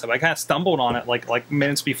cool concept. I kind of stumbled on it like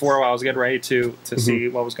minutes before while I was getting ready to see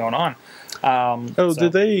what was going on.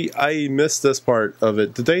 Did they? I missed this part of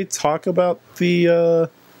it. Did they talk about the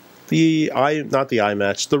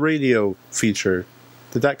iMatch, the radio feature?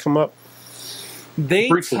 Did that come up? They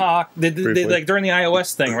talked they like during the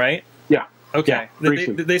iOS thing, right? Yeah. Okay. Yeah,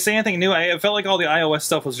 did they say anything new? I felt like all the iOS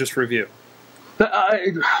stuff was just review.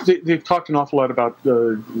 They've talked an awful lot about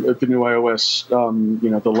the new iOS.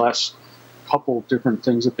 The last couple different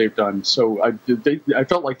things that they've done. So I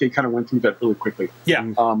felt like they kind of went through that really quickly.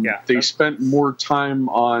 Yeah. They spent more time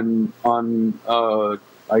on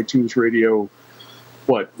iTunes Radio.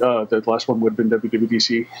 The last one would have been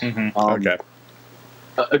WWDC. Mm-hmm. Okay.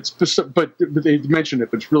 But they mentioned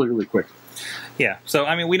it, but it's really, really quick. Yeah. So,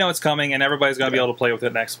 I mean, we know it's coming, and everybody's going to be able to play with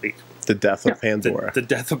it next week. The death of Pandora. The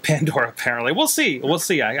death of Pandora, apparently. We'll see.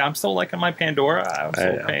 I'm still liking my Pandora. I'm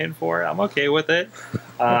still paying for it. I'm okay with it.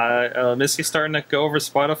 Missy's starting to go over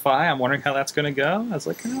Spotify. I'm wondering how that's going to go. I was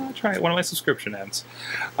like, I'll try it. One of my subscription ends.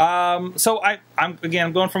 So, I'm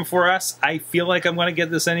going from 4S. I feel like I'm going to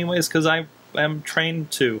get this anyways because I am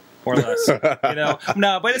trained to. More or less,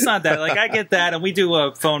 No, but it's not that. Like, I get that, and we do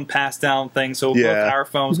a phone pass down thing. So both our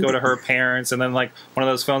phones go to her parents, and then like one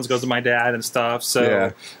of those phones goes to my dad and stuff.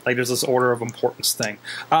 So like, there's this order of importance thing.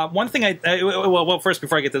 One thing first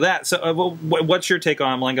before I get to that, so what's your take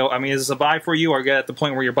on Mulango? I mean, is this a buy for you, or get at the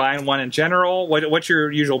point where you're buying one in general? What's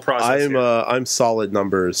your usual process? I'm solid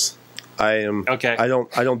numbers. I am okay. I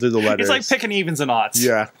don't do the letters. It's like picking evens and odds.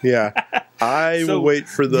 Yeah. I will wait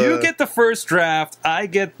for the. You get the first draft. I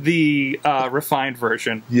get the refined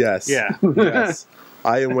version. Yes. Yeah. Yes.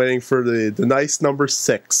 I am waiting for the nice number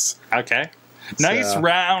 6. Okay. Nice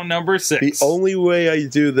round number 6. The only way I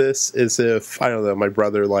do this is if, I don't know, my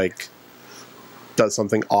brother does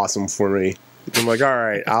something awesome for me. I'm like, all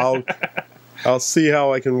right, I'll see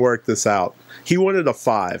how I can work this out. He wanted a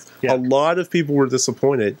 5. Yeah. A lot of people were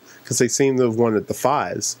disappointed because they seem to have wanted the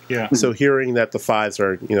 5s. Yeah. So hearing that the 5s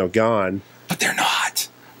are, gone. But they're not.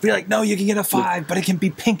 Be like, no, you can get a 5, but it can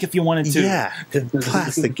be pink if you wanted to. Yeah,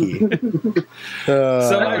 plasticky.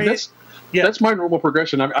 That's my normal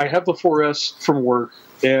progression. I have the 4S from work,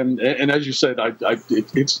 and as you said,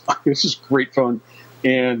 it's this great fun,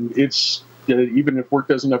 and it's even if work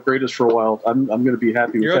doesn't upgrade us for a while, I'm going to be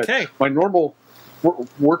happy with that. Okay. My normal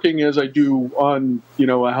working as I do on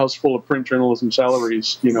a house full of print journalism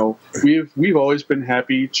salaries, we've always been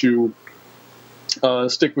happy to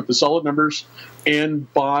stick with the solid numbers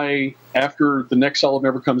and buy after the next solid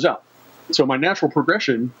number comes out. So my natural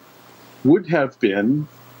progression would have been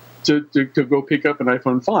to go pick up an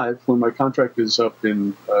iPhone 5 when my contract is up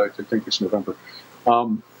in I think it's November.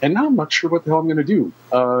 And now I'm not sure what the hell I'm going to do.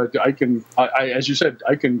 As you said,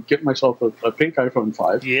 I can get myself a pink iPhone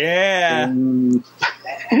 5. Yeah. And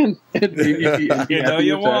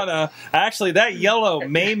you wanna. Actually, that yellow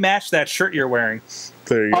may match that shirt you're wearing.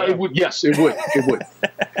 There you go. It would. Yes, it would.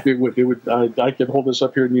 It would. I could hold this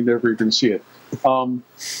up here and you never even see it.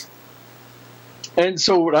 And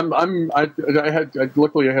so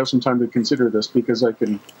luckily I have some time to consider this because I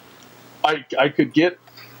could get,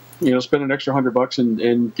 spend an extra $100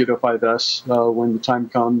 and get a 5S when the time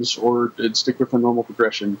comes, or stick with the normal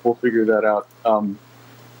progression. We'll figure that out. I'm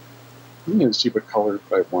going to see what color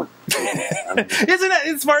I want. Isn't it?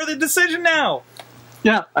 It's part of the decision now.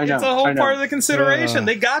 Yeah, I know. It's a whole part of the consideration.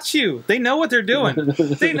 They got you. They know what they're doing.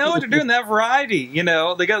 They know what they're doing. That variety, they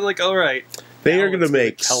got all right. They are going to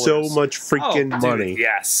make so much freaking money.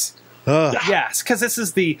 Yes. Yes, because this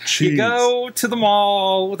is you go to the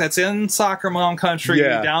mall that's in Soccer Mom country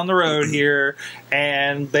down the road here,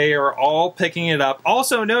 and they are all picking it up.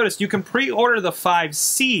 Also, notice you can pre-order the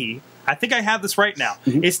 5C. I think I have this right now.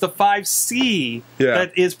 Mm-hmm. It's the 5C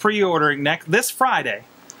that is pre-ordering this Friday.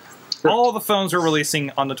 Correct. All the phones are releasing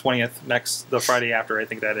on the 20th, the Friday after, I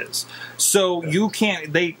think that is. So you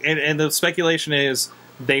can't, and the speculation is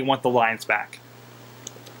they want the lines back.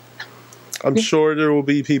 I'm sure there will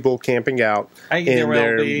be people camping out in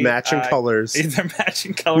their matching colors. In their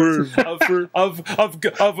matching colors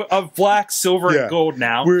of black, silver, and gold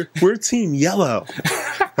now. We're team yellow.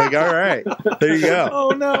 Like, all right, there you go. Oh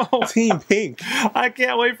no, Team Pink. I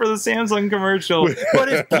can't wait for the Samsung commercial. But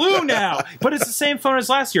it's blue now. But it's the same phone as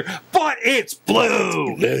last year. But it's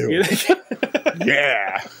blue.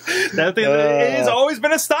 Yeah. That thing, it has always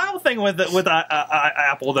been a style thing with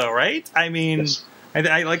Apple, though, right? I mean, yes.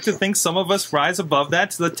 I like to think some of us rise above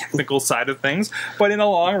that to the technical side of things, but in the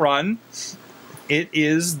long run, it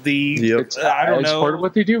is the I don't know. It's part of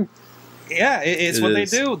what they do. Yeah, it's what they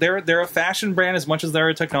do. They're a fashion brand as much as they're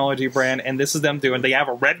a technology brand, and this is them doing. They have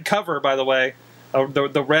a red cover, by the way,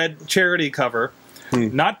 the red charity cover.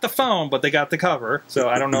 Not the phone, but they got the cover. So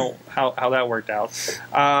I don't know how that worked out.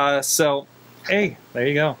 So hey, there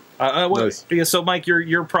you go. Nice. Yeah, so Mike,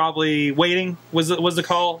 you're probably waiting. Was the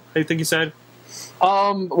call? I think you said.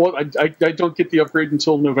 Well, I don't get the upgrade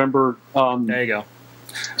until November. There you go.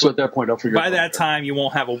 So at that point, I'll figure. By that time, you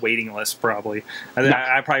won't have a waiting list, probably.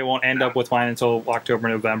 I probably won't end up with mine until October,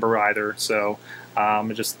 November either. So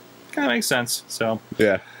it just kind of makes sense. So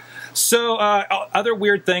yeah. So other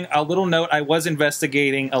weird thing, a little note. I was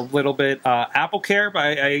investigating a little bit Apple Care.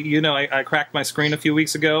 I cracked my screen a few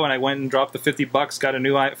weeks ago, and I went and dropped the $50. Got a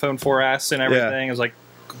new iPhone 4S and everything. Yeah. I was like,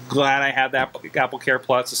 glad I had that Apple Care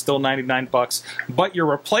Plus. It's still $99, but your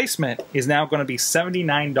replacement is now going to be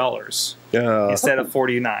 $79 instead of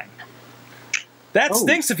 $49. That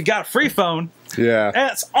stinks if you got a free phone. Yeah,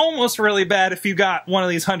 that's almost really bad if you got one of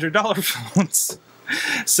these $100 phones.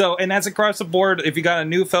 So, and that's across the board. If you got a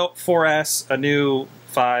new 4S, a new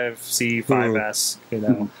 5C, 5S, you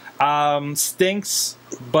know, stinks.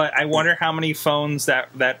 But I wonder how many phones that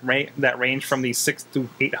range from the $600 to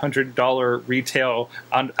 $800 retail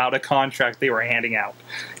out of contract they were handing out.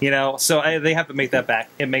 You know, so they have to make that back.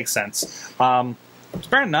 It makes sense. It's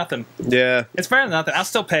better than nothing. Yeah, it's better than nothing. I'll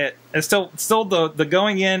still pay it. It's still the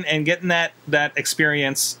going in and getting that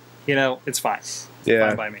experience. You know, it's fine. Yeah,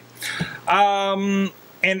 fine by me.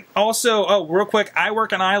 And also, real quick,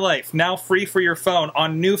 iWork and iLife now free for your phone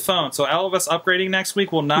on new phones. So all of us upgrading next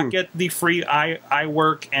week will not get the free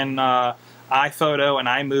iWork and iPhoto and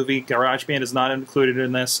iMovie. GarageBand is not included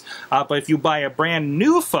in this. But if you buy a brand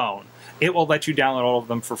new phone, it will let you download all of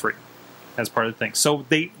them for free as part of the thing. So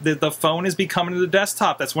the phone is becoming the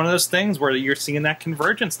desktop. That's one of those things where you're seeing that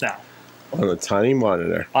convergence now. On a tiny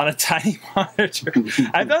monitor. On a tiny monitor.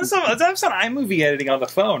 I've done some iMovie editing on the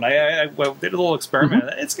phone. I did a little experiment.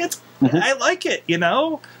 It's I like it, you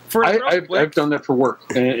know. I've done that for work,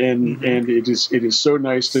 and it is so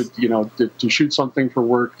nice to shoot something for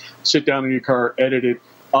work, sit down in your car, edit it,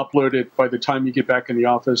 upload it. By the time you get back in the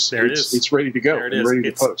office, it's ready to go. There it is. Ready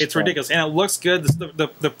to post. It's ridiculous, and it looks good. The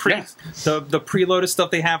preloaded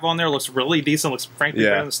stuff they have on there looks really decent. Looks frankly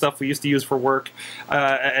better than the stuff we used to use for work.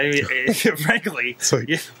 Frankly, it's like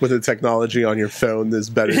with the technology on your phone is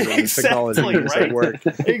better than the technology you use at work.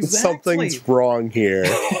 Exactly. Something's wrong here.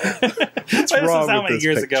 What's wrong with this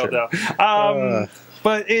years picture? Ago, though.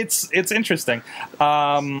 But it's interesting.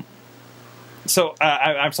 So,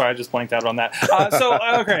 I'm sorry, I just blanked out on that.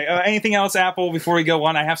 Okay, anything else, Apple, before we go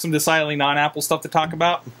on? I have some decidedly non-Apple stuff to talk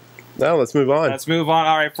about. No, let's move on. Let's move on.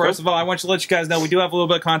 All right, first of all, I want to let you guys know we do have a little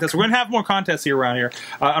bit of contest. We're going to have more contests here around here.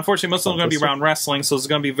 Unfortunately, most of them are going to be around wrestling, so it's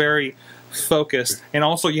going to be very focused. And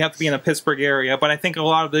also, you have to be in the Pittsburgh area, but I think a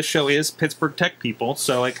lot of this show is Pittsburgh tech people,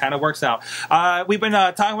 so it kind of works out. We've been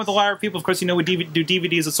talking with a lot of people. Of course, you know, we do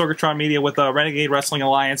DVDs at Sorgatron Media with Renegade Wrestling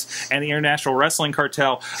Alliance and the International Wrestling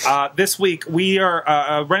Cartel. This week, we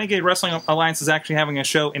are Renegade Wrestling Alliance is actually having a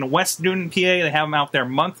show in West Newton, PA. They have them out there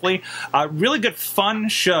monthly. Really good, fun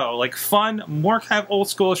show. Like fun, more kind of old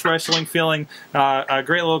schoolish wrestling feeling. A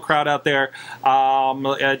great little crowd out there.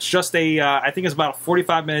 It's just I think it's about a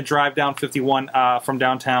 45-minute drive down 51 from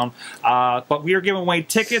downtown. But we are giving away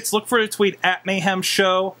tickets. Look for the tweet at Mayhem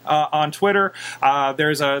Show on Twitter.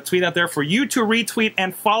 There's a tweet out there for you to retweet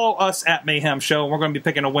and follow us at Mayhem Show. We're going to be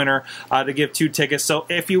picking a winner to give 2 tickets. So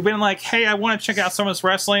if you've been like, hey, I want to check out some of this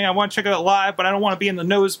wrestling, I want to check it out live, but I don't want to be in the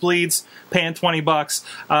nosebleeds paying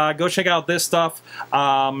 $20, go check out this stuff.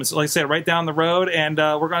 So like I said, right down the road, and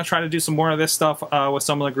we're going to try to do some more of this stuff with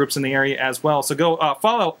some of the groups in the area as well. So go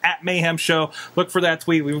follow at Mayhem Show. Look for that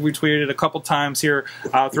tweet. We retweeted it a couple times here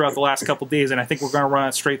throughout the last couple days, and I think we're going to run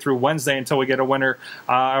it straight through Wednesday until we get a winner,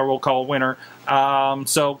 or we'll call a winner.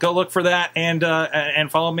 So go look for that,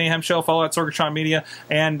 and follow Mayhem Show, follow at Sorgatron Media,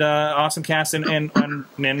 and AwesomeCast,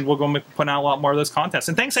 and we're going to put out a lot more of those contests.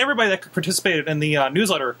 And thanks to everybody that participated in the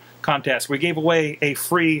newsletter contest. We gave away a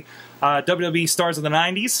free WWE Stars of the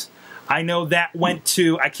 90s. I know that went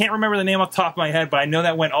to, I can't remember the name off the top of my head, but I know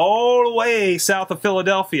that went all the way south of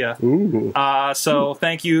Philadelphia. Ooh. So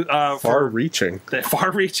thank you for far-reaching.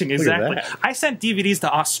 Far-reaching, exactly. I sent DVDs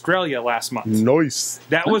to Australia last month. Nice.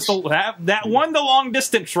 That was that won the long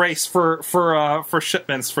distance race for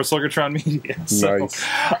shipments for Sorgatron Media. So, Nice.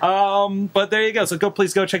 But there you go. So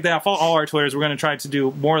please go check that out. Follow all our Twitters. We're going to try to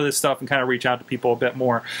do more of this stuff and kind of reach out to people a bit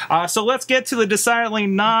more. So let's get to the decidedly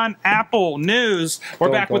non-Apple news.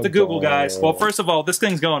 We're back with the Google guys. Well, first of all, this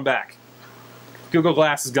thing's going back. Google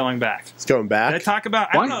Glass is going back. It's going back? Did I talk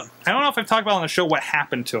about? I don't know if I've talked about on the show what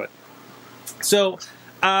happened to it. So,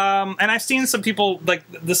 and I've seen some people, like,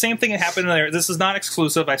 the same thing that happened there. This is not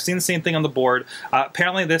exclusive. I've seen the same thing on the board.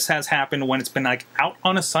 Apparently, this has happened when it's been, like, out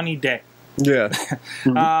on a sunny day. Yeah.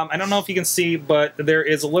 I don't know if you can see, but there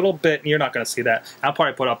is a little bit. You're not going to see that. I'll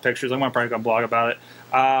probably put up pictures. I'm probably going to blog about it.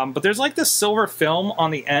 But there's like this silver film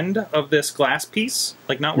on the end of this glass piece,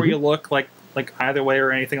 like not where you look like either way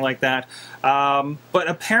or anything like that. But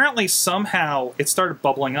apparently somehow it started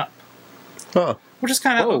bubbling up. Huh. Which is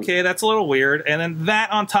kind of okay. That's a little weird. And then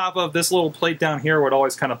that on top of this little plate down here would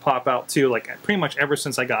always kind of pop out too, like pretty much ever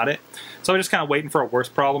since I got it. So I'm just kind of waiting for a worse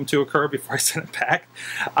problem to occur before I send it back.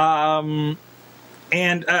 And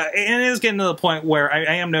it is getting to the point where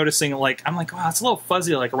I am noticing, like, I'm like, wow, it's a little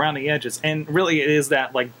fuzzy, like, around the edges. And really it is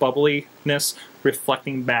that, like, bubbliness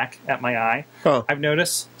reflecting back at my eye, I've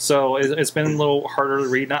noticed. So it's been a little harder to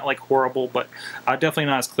read. Not, like, horrible, but definitely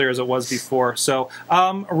not as clear as it was before. So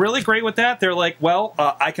really great with that. They're like, well,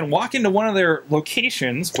 I can walk into one of their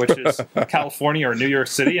locations, which is California or New York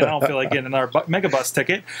City, and I don't feel like getting another megabus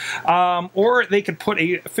ticket. Or they could put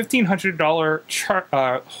a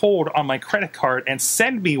 $1,500 hold on my credit card and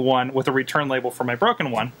send me one with a return label for my broken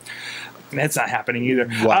one. That's not happening either.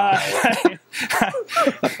 Wow.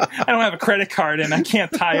 I don't have a credit card, and I can't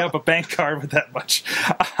tie up a bank card with that much.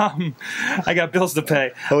 I got bills to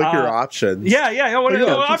pay. I like your options. Yeah.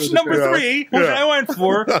 Option number 3, which I went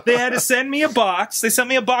for, they had to send me a box. They sent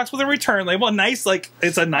me a box with a return label. Nice, like,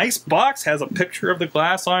 it's a nice box, has a picture of the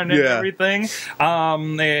glass on it and everything.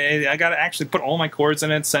 I got to actually put all my cords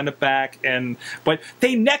in it, send it back, but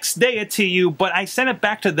they next day it to you, but I sent it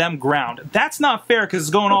back to them ground. That's not fair because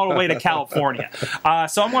it's going all the way to California.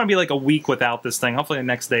 So I'm going to be like a week without this thing. Hopefully the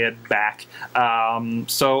next day it's back.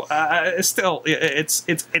 Still,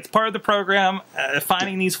 it's part of the program,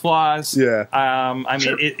 finding these flaws. Yeah. I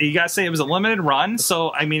mean, you got to say it was a limited run.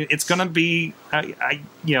 So, I mean, it's going to be,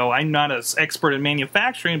 I'm not an expert in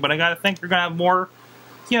manufacturing, but I got to think you're going to have more,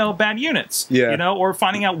 bad units. Yeah. Or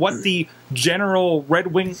finding out what the general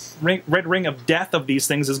red ring of death of these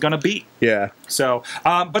things is going to be. Yeah. So,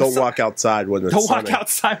 but don't walk outside when it's sunny. Don't walk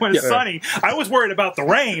outside when it's sunny. I was worried about the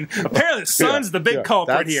rain. Apparently, the sun's the big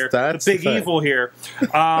culprit here. That's the big evil here.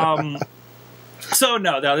 So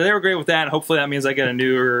no, they were great with that, and hopefully that means I get a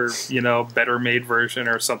newer, better made version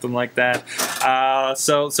or something like that.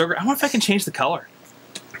 So I wonder if I can change the color.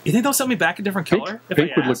 You think they'll send me back a different color?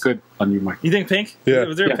 Pink would look good on you, Mike. You think pink? Yeah.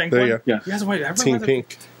 Was there a pink one? Yeah. You guys, wait, Team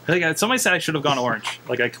pink. Somebody said I should have gone orange.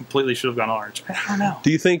 Like, I completely should have gone orange. I don't know.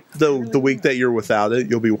 Do you think the week that you're without it,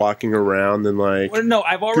 you'll be walking around and like? Well, no,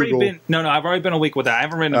 I've already been. No, I've already been a week with that. I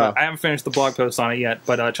haven't finished the blog post on it yet,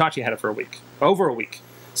 but Chachi had it for a week, over a week.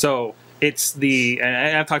 So it's and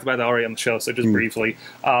I've talked about that already on the show. So just briefly,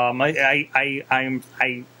 I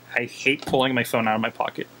hate pulling my phone out of my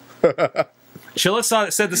pocket.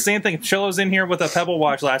 Chilla said the same thing. Chilla was in here with a Pebble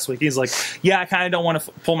Watch last week. He's like, yeah, I kind of don't want to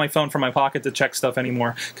pull my phone from my pocket to check stuff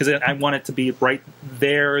anymore because I want it to be right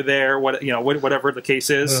there, whatever the case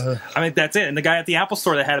is. I mean, that's it. And the guy at the Apple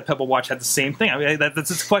store that had a Pebble Watch had the same thing. I mean, that's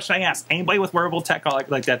the question I asked. Anybody with wearable tech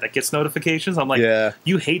like that gets notifications? I'm like,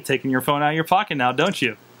 you hate taking your phone out of your pocket now, don't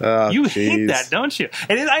you? You hate that, don't you?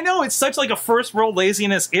 And I know it's such like a first world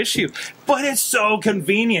laziness issue, but it's so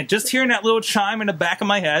convenient. Just hearing that little chime in the back of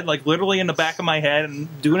my head, like literally in the back of my head,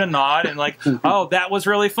 and doing a nod and like, oh, that was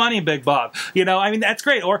really funny, Big Bob. I mean, that's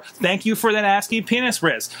great. Or thank you for that ASCII penis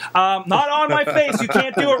riz. Not on my face. You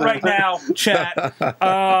can't do it right now, chat.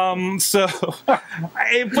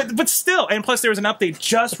 But still, and plus there was an update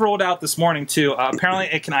just rolled out this morning too. Apparently,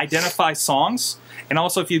 it can identify songs. And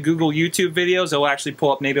also, if you Google YouTube videos, it will actually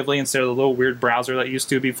pull up natively instead of the little weird browser that it used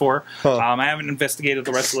to before. I haven't investigated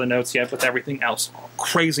the rest of the notes yet, but everything else,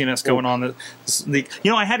 craziness going on. I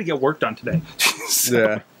had to get work done today.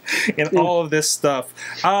 And all of this stuff.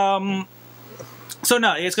 So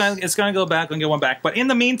no, it's gonna go back and get one back. But in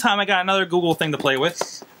the meantime, I got another Google thing to play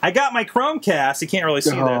with. I got my Chromecast. You can't really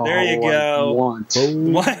see that. There you go. What?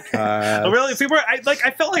 Really? People,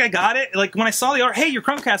 I felt like I got it. Like when I saw the order, hey, your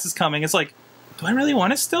Chromecast is coming. It's like, do I really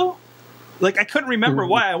want it still? Like, I couldn't remember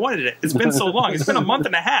why I wanted it. It's been so long. It's been a month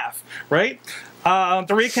and a half, right? To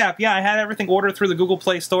recap, yeah, I had everything ordered through the Google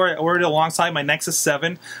Play Store. I ordered it alongside my Nexus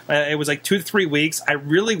 7. It was like 2 to 3 weeks. I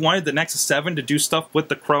really wanted the Nexus 7 to do stuff with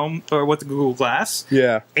the Chrome or with the Google Glass.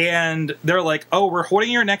 Yeah. And they're like, oh, we're holding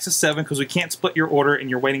your Nexus 7 because we can't split your order and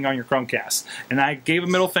you're waiting on your Chromecast. And I gave a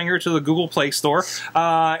middle finger to the Google Play Store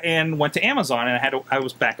and went to Amazon, and I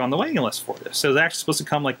was back on the waiting list for this. So it was actually supposed to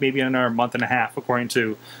come like maybe in another month and a half, according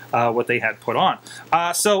to what they had put on.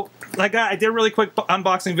 So like I did a really quick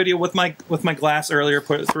unboxing video with my glass earlier,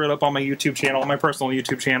 threw it up on my YouTube channel, my personal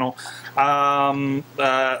YouTube channel,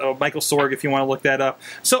 Michael Sorg, if you want to look that up.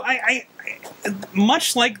 So I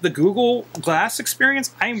much like the Google Glass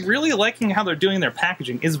experience, I'm really liking how they're doing their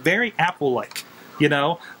packaging. It's very Apple-like, you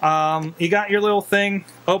know. You got your little thing,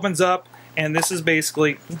 opens up, and this is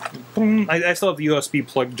basically, I still have the USB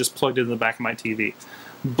plug just plugged into the back of my TV,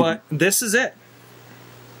 but this is it.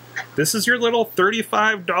 This is your little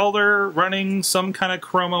 $35 running some kind of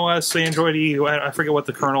Chrome OS Android E. I forget what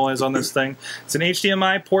the kernel is on this thing. It's an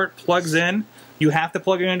HDMI port, plugs in. You have to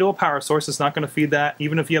plug it into a power source. It's not going to feed that.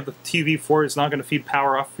 Even if you have the TV for it, it's not going to feed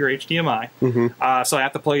power off your HDMI. So I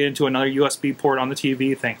have to plug it into another USB port on the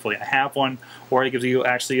TV. Thankfully, I have one. Or it gives you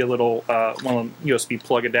actually a little one of the USB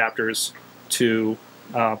plug adapters to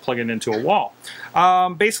plug it into a wall.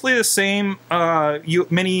 Basically the same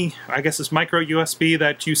mini, I guess it's micro USB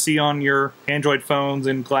that you see on your Android phones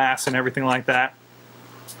and glass and everything like that.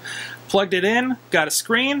 Plugged it in, got a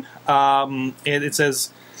screen. It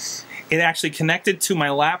says it actually connected to my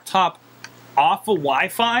laptop off of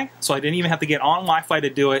Wi-Fi, so I didn't even have to get on Wi-Fi to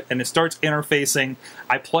do it, and it starts interfacing.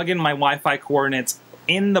 I plug in my Wi-Fi coordinates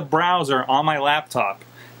in the browser on my laptop,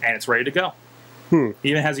 and it's ready to go.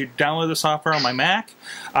 Even has you download the software on my Mac.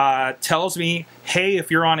 Tells me, hey,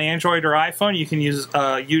 if you're on Android or iPhone, you can use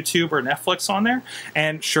YouTube or Netflix on there.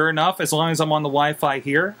 And sure enough, as long as I'm on the Wi-Fi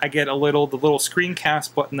here, I get the little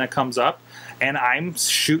screencast button that comes up, and I'm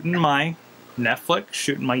shooting my Netflix,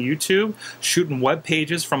 shooting my YouTube, shooting web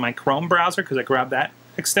pages from my Chrome browser because I grabbed that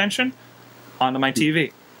extension onto my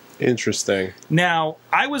TV. Interesting. Now,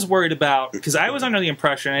 I was worried about, because I was under the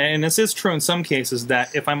impression, and this is true in some cases,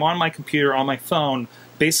 that if I'm on my computer, on my phone,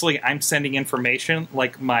 basically I'm sending information,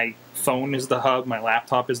 like my phone is the hub, my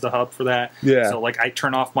laptop is the hub for that. Yeah. So like I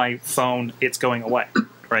turn off my phone, it's going away,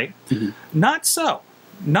 right? Not so.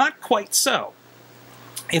 Not quite so.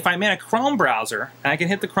 If I'm in a Chrome browser, and I can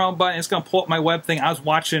hit the Chrome button, it's going to pull up my web thing. I was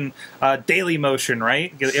watching Daily Motion,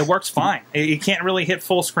 right? It works fine. You can't really hit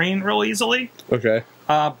full screen real easily. Okay.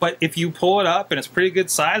 But if you pull it up and it's pretty good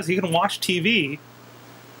size, you can watch TV.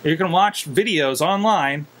 You can watch videos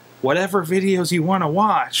online, whatever videos you want to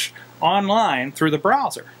watch online through the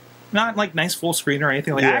browser. Not like nice full screen or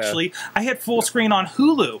anything like that. Actually, I hit full screen on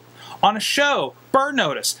Hulu on a show, Bird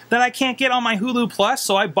Notice, that I can't get on my Hulu Plus,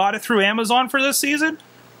 so I bought it through Amazon for this season.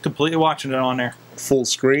 Completely watching it on there. Full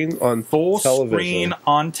screen on full television. Screen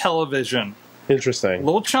on television. Interesting. A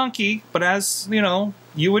little chunky, but as you know,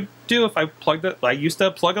 you would do if I plugged it. I used to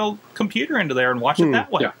plug a computer into there and watch it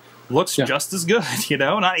that way. Looks just as good, you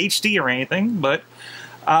know, not HD or anything, but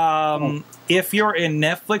if you're in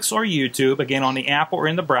Netflix or YouTube, again on the app or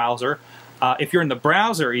in the browser, if you're in the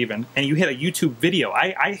browser even, and you hit a YouTube video,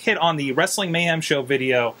 I hit on the Wrestling Mayhem Show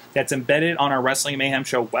video that's embedded on our Wrestling Mayhem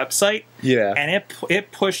Show website. Yeah. And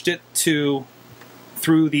it pushed it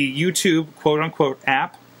through the YouTube quote-unquote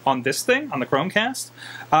app on this thing, on the Chromecast.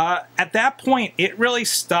 At that point, it really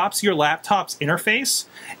stops your laptop's interface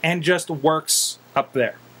and just works up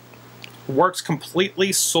there. Works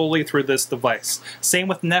completely solely through this device. Same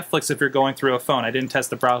with Netflix if you're going through a phone. I didn't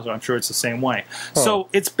test the browser. I'm sure it's the same way. So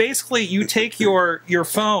it's basically you take your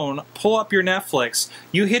phone, pull up your Netflix,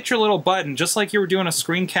 you hit your little button just like you were doing a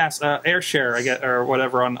screencast AirShare, I guess, or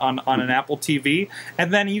whatever on an Apple TV,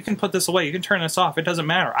 and then you can put this away. You can turn this off. It doesn't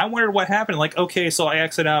matter. I wondered what happened. Like, okay, so I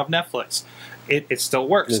exited out of Netflix. It still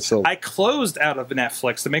works. I closed out of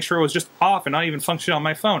Netflix to make sure it was just off and not even functioning on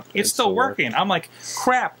my phone. It's still working. I'm like,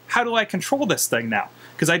 crap, how do I control this thing now?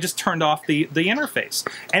 Because I just turned off the interface.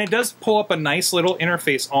 And it does pull up a nice little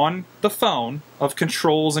interface on the phone of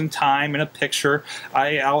controls and time and a picture.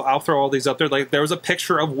 I'll throw all these up there. Like there was a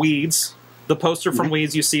picture of Weeds, the poster from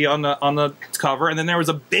Weeds you see on the cover, and then there was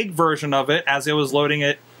a big version of it as it was loading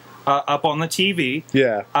it up on the TV.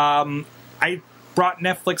 Yeah. I brought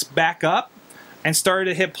Netflix back up and started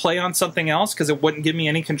to hit play on something else because it wouldn't give me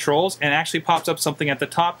any controls, and it actually pops up something at the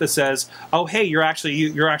top that says, oh, hey, you're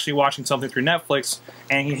actually watching something through Netflix,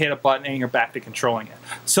 and you hit a button and you're back to controlling it.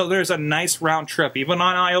 So there's a nice round trip, even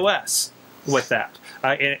on iOS, with that.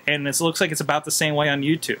 And it looks like it's about the same way on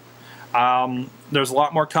YouTube. There's a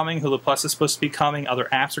lot more coming. Hulu Plus is supposed to be coming. Other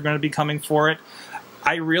apps are going to be coming for it.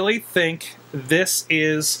 I really think this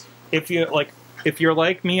is, if you're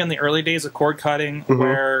like me in the early days of cord cutting,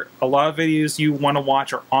 where a lot of videos you want to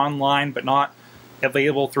watch are online but not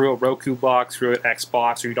available through a Roku box, through an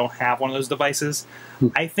Xbox, or you don't have one of those devices,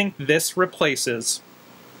 I think this replaces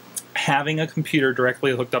having a computer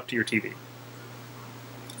directly hooked up to your TV.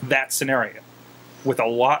 That scenario, with a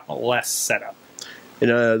lot less setup. And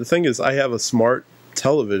the thing is, I have a smart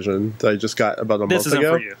television that I just got about a month ago. This isn't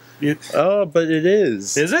for you. Oh, but it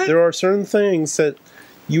is. Is it? There are certain things that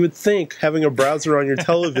you would think having a browser on your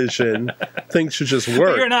television, things should just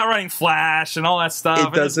work. But you're not running Flash and all that stuff.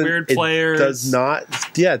 It doesn't. Weird players. It does not.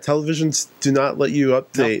 Yeah, televisions do not let you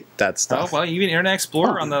update that stuff. Oh, well, even Internet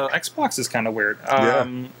Explorer on the Xbox is kind of weird.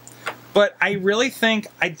 But I really think,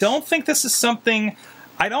 I don't think this is something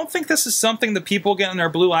that people getting their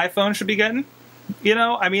blue iPhone should be getting. You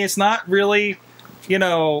know, I mean, it's not really, you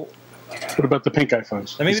know. What about the pink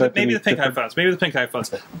iPhones? Maybe the pink iPhones. Maybe the pink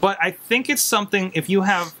iPhones. But I think it's something, if you're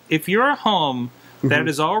a home that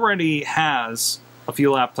is already has a few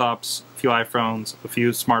laptops, a few iPhones, a few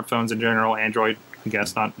smartphones in general, Android, I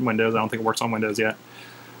guess, not Windows. I don't think it works on Windows yet.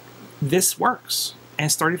 This works. And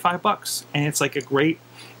it's $35. And it's like a great,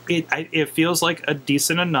 it feels like a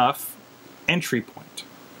decent enough entry point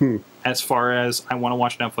as far as I want to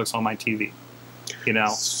watch Netflix on my TV. You know?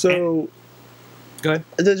 So... Go ahead.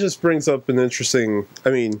 That just brings up an interesting...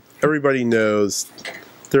 I mean, everybody knows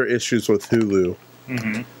there are issues with Hulu.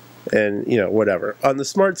 And, you know, whatever. On the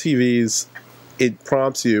smart TVs, it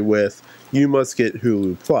prompts you with, you must get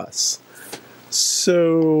Hulu Plus.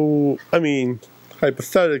 So, I mean,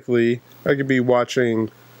 hypothetically, I could be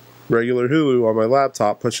watching regular Hulu on my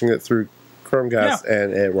laptop, pushing it through Chromecast,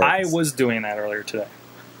 and it works. I was doing that earlier today.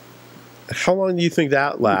 How long do you think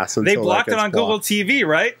that lasts until they blocked it on Google TV,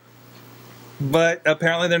 right? But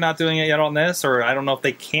apparently they're not doing it yet on this, or I don't know if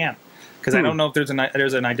they can, because I don't know if there's an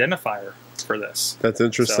identifier for this. That's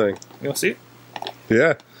interesting. So, you'll see.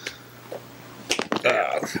 Yeah.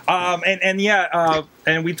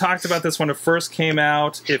 And we talked about this when it first came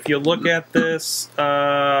out. If you look at this,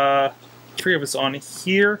 I forget if it's on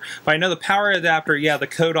here, but I know the power adapter. Yeah, the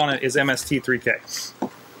code on it is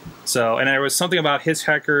MST3K. So, and there was something about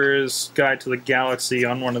Hitchhiker's Guide to the Galaxy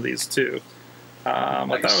on one of these too. I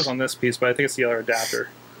thought it was on this piece, but I think it's the other adapter.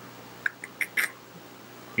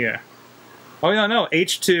 Yeah. Oh, yeah, no.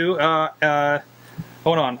 H2.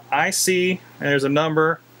 Hold on. I see, and there's a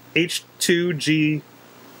number,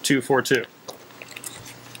 H2G242.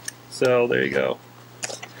 So, there you go.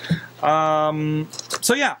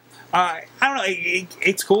 So, yeah. I don't know.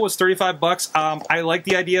 It's cool. It's $35. I like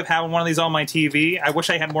the idea of having one of these on my TV. I wish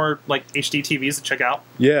I had more, like, HD TVs to check out.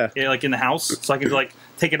 Yeah. Like, in the house. So I could, like,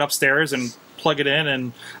 take it upstairs and plug it in,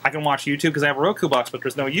 and I can watch YouTube because I have a Roku box, but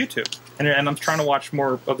there's no YouTube, and I'm trying to watch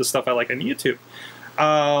more of the stuff I like on YouTube.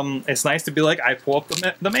 It's nice to be like, I pull up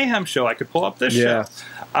the Mayhem show, I could pull up this show.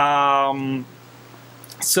 I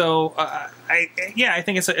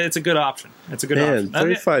think it's a good option. It's a good option.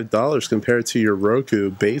 $35 compared to your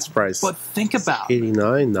Roku base price. But think about $89,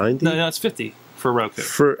 $90. No, it's $50 for Roku.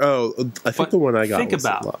 I think the one I got. Think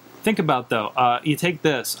about though. You take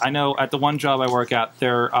this. I know at the one job I work at,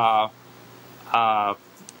 their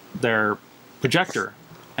projector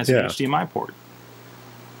as an HDMI port.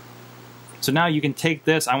 So now you can take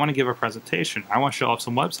this. I want to give a presentation. I want to show off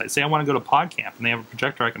some websites. Say I want to go to PodCamp, and they have a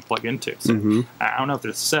projector I can plug into. So I don't know if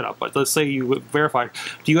there's a setup, but let's say you verify.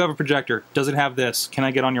 Do you have a projector? Does it have this? Can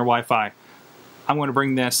I get on your Wi-Fi? I'm going to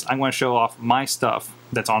bring this. I'm going to show off my stuff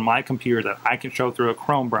that's on my computer that I can show through a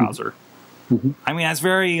Chrome browser. I mean, that's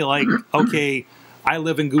very like, okay, I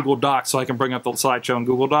live in Google Docs, so I can bring up the slideshow in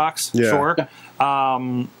Google Docs. Yeah. Sure.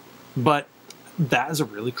 But that is a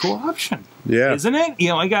really cool option. Yeah. Isn't it? You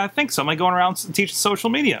know, I got to think. Somebody going around teaching social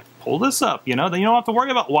media. Pull this up, you know. Then you don't have to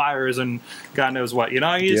worry about wires and God knows what. You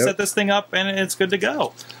know, you set this thing up and it's good to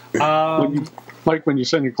go. When you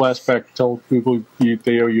send your glass back, tell Google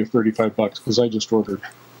they owe you $35 because I just ordered.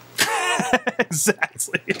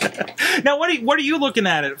 Exactly. Now, what are you looking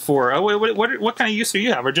at it for? What kind of use do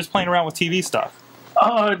you have, or just playing around with TV stuff?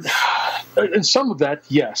 And some of that,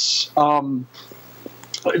 yes. And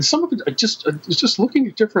some of it, just looking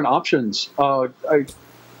at different options. We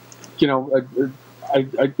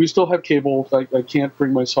still have cable. I can't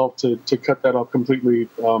bring myself to cut that off completely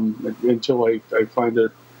until I find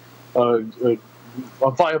a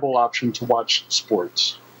viable option to watch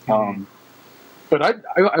sports. But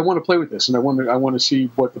I want to play with this, and I want to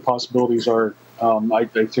see what the possibilities are. I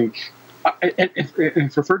think,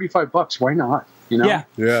 and for $35, why not? You know?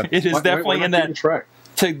 Yeah. It is definitely in that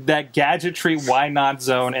to that gadgetry why not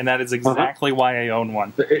zone, and that is exactly why I own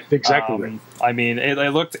one. Exactly. I mean, it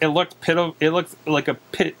looked like a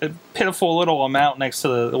pitiful little amount next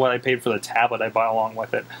to what I paid for the tablet I bought along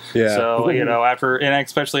with it. Yeah. So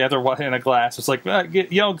especially after in a glass, it's like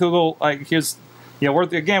Google, like here's.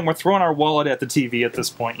 We're throwing our wallet at the TV at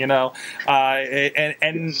this point, and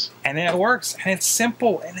it works, and it's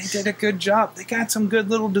simple, and they did a good job. They got some good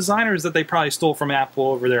little designers that they probably stole from Apple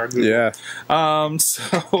over there at Google. Yeah.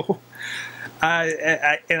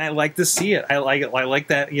 I like to see it. I like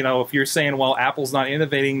that. If you're saying, well, Apple's not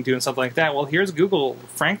innovating, doing something like that, well, here's Google.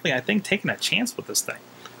 Frankly, I think taking a chance with this thing,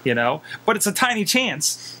 but it's a tiny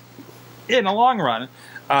chance in the long run.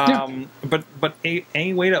 But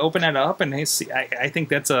any way to open that up, and I think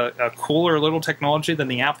that's a cooler little technology than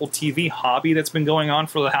the Apple TV hobby that's been going on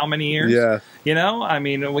for how many years? Yeah. I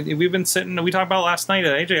mean, we've been sitting. We talked about it last night.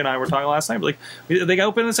 AJ and I were talking last night. Like they got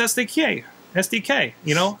open this SDK. I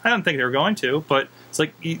don't think they were going to, but it's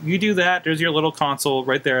like you do that. There's your little console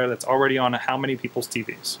right there that's already on how many people's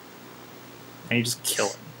TVs, and you just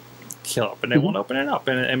kill it, but they won't open it up,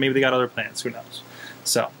 and maybe they got other plans. Who knows?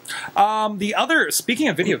 So, speaking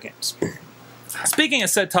of video games, speaking of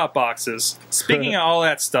set-top boxes, speaking of all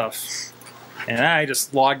that stuff, and I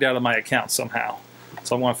just logged out of my account somehow,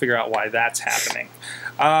 so I want to figure out why that's happening.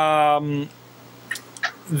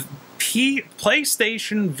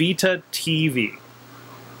 PlayStation Vita TV.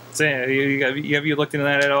 So, have you looked into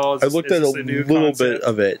that at all? I looked at a little bit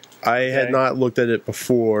of it. I had not looked at it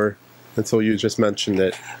before until you just mentioned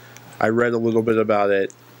it. I read a little bit about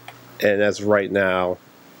it. And as right now,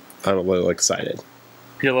 I'm a little excited.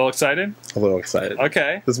 You're a little excited? A little excited.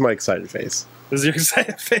 Okay. This is my excited face. This is your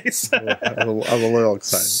excited face? I'm a little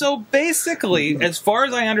excited. So basically, as far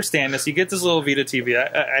as I understand this, you get this little Vita TV.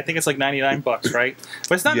 I think it's like $99, right?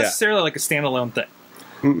 But it's not necessarily like a standalone thing.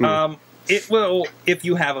 It will, if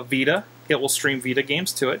you have a Vita, it will stream Vita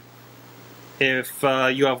games to it. If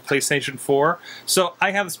you have a PlayStation 4. So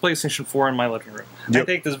I have this PlayStation 4 in my living room. Yep. I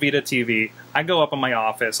take this Vita TV. I go up in my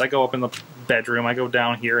office. I go up in the bedroom. I go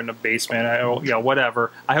down here in the basement.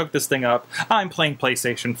 Whatever. I hook this thing up. I'm playing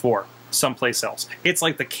PlayStation 4 someplace else. It's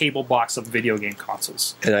like the cable box of video game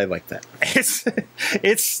consoles. And I like that.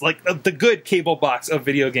 It's like the good cable box of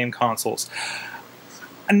video game consoles.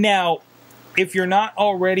 Now, if you're not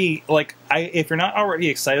already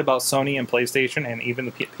excited about Sony and PlayStation and even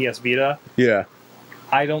the PS Vita,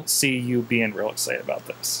 I don't see you being real excited about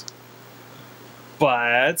this.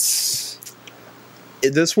 But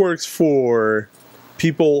this works for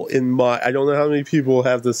people I don't know how many people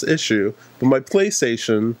have this issue, but my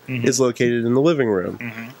PlayStation is located in the living room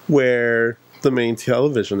where the main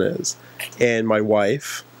television is, and my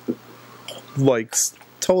wife likes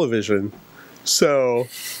television, so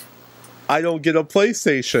I don't get a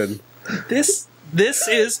PlayStation. This is this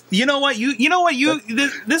is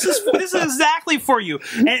exactly for you,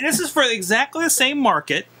 and this is for exactly the same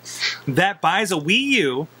market that buys a Wii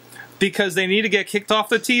U because they need to get kicked off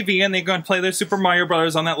the TV and they're going to play their Super Mario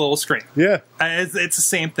Brothers on that little screen. Yeah, it's the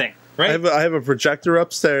same thing, right? I have a projector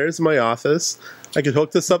upstairs in my office. I could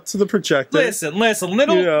hook this up to the projector. Listen.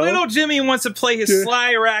 Little Jimmy wants to play his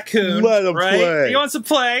Sly Raccoon. Let him play. He wants to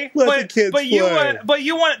play. Let the kids play. You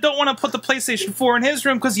don't want to put the PlayStation 4 in his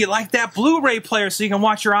room because you like that Blu-ray player so you can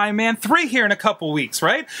watch your Iron Man 3 here in a couple weeks,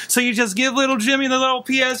 right? So you just give little Jimmy the little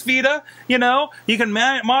PS Vita, you can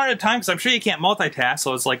monitor time because I'm sure you can't multitask,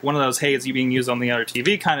 so it's like one of those, hey, it's being used on the other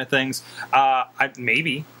TV kind of things.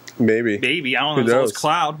 Maybe. I don't know. It's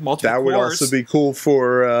cloud, multiple that would cores. also be cool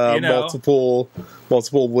for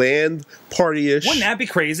multiple LAN party-ish. Wouldn't that be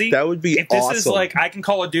crazy? That would be if this awesome. Is like I can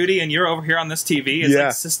Call of Duty and you're over here on this TV. It's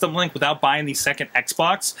like System Link without buying the second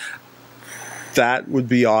Xbox. That would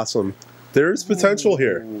be awesome. There's potential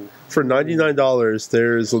here. For $99,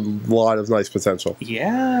 there's a lot of nice potential.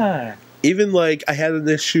 Yeah. Even I had an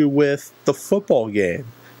issue with the football game.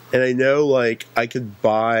 And I know, I could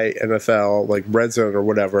buy NFL, Red Zone or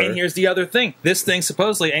whatever. And here's the other thing. This thing,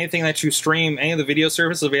 supposedly, anything that you stream, any of the video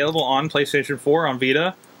services available on PlayStation 4, on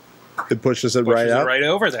Vita, it pushes it right up. Right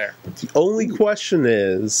over there. The only question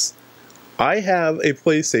is, I have a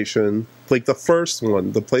PlayStation, the first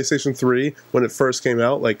one, the PlayStation 3, when it first came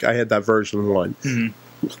out, I had that version 1.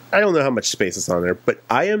 I don't know how much space is on there, but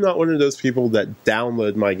I am not one of those people that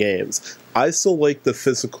download my games. I still like the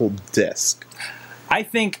physical disc. I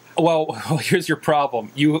think, well, here's your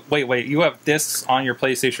problem. Wait, you have discs on your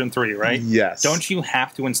PlayStation 3, right? Yes. Don't you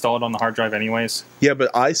have to install it on the hard drive anyways? Yeah, but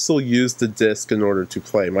I still use the disc in order to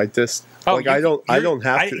play. My disc, I don't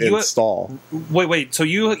have to install. Wait, so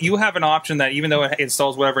you have an option that even though it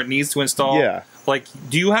installs whatever it needs to install,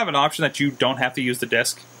 do you have an option that you don't have to use the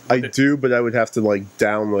disc? I do, but I would have to like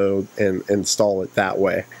download and install it that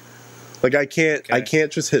way. Like I can't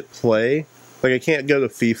just hit play. Like I can't go to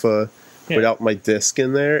FIFA without my disc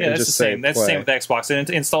in there. Yeah, and that's just the same. Play. That's the same with the Xbox. It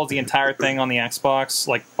installs the entire thing on the Xbox,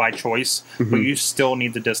 like by choice, but you still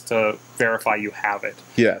need the disc to verify you have it.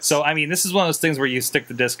 Yeah. So I mean, this is one of those things where you stick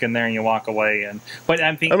the disc in there and you walk away. But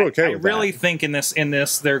I really think in this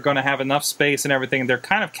they're going to have enough space and everything. They're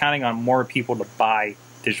kind of counting on more people to buy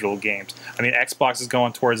digital games. I mean, Xbox is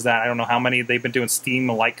going towards that. I don't know how many they've been doing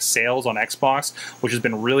Steam-like sales on Xbox, which has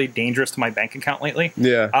been really dangerous to my bank account lately.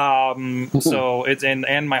 Yeah. So it's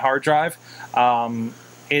and my hard drive.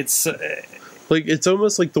 It's like it's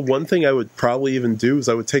almost like the one thing I would probably even do is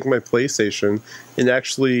I would take my PlayStation and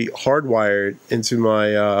actually hardwire it into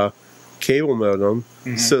my cable modem.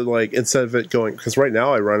 So like instead of it going, because right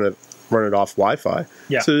now I run it off Wi-Fi.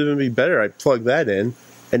 Yeah. So it would be better. I plug that in,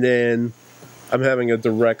 and then I'm having a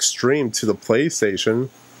direct stream to the PlayStation,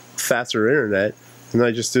 faster internet, and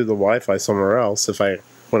I just do the Wi-Fi somewhere else if I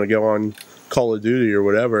want to go on Call of Duty or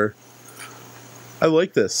whatever. I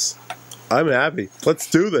like this. I'm happy. Let's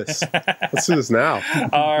do this. Let's do this now.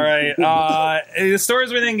 All right. The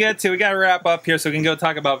stories we didn't get to, we got to wrap up here so we can go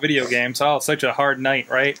talk about video games. Oh, such a hard night,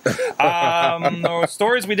 right? The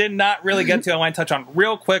stories we did not really get to, I want to touch on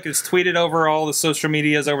real quick. It's tweeted over all the social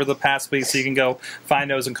medias over the past week, so you can go find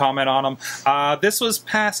those and comment on them. This was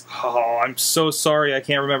passed. Oh, I'm so sorry. I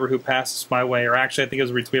can't remember who passed this my way, or actually I think it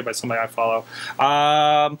was retweeted by somebody I follow.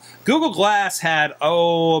 Google Glass had,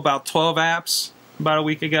 about 12 apps about a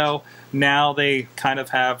week ago. Now they kind of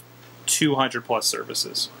have 200 plus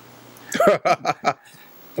services.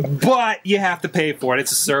 But you have to pay for it.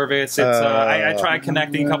 It's a service. It's I tried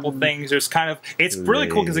connecting a couple things. There's it's really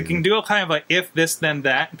cool because it can do a kind of like if this then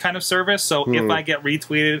that kind of service. So if I get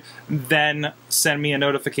retweeted, then send me a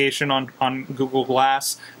notification on Google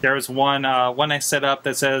Glass. There was one I set up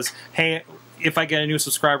that says, hey, if I get a new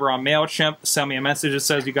subscriber on MailChimp, send me a message that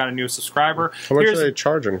says you got a new subscriber. How much are they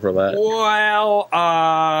charging for that? Well,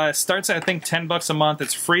 it starts at, I think, $10 a month.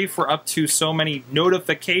 It's free for up to so many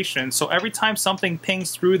notifications. So every time something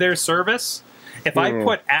pings through their service, if I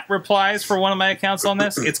put @replies for one of my accounts on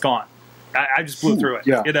this, it's gone. I just blew through it.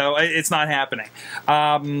 Yeah. You know, it's not happening.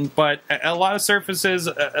 But a lot of services,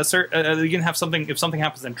 you can have something, if something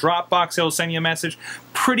happens in Dropbox, it'll send you a message.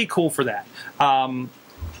 Pretty cool for that.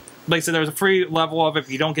 Like I said, there's a free level of it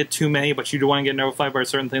if you don't get too many, but you do want to get notified by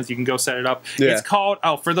certain things, you can go set it up. Yeah. It's called,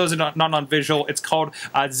 for those who are not on visual, it's called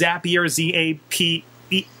Zapier, Zapier,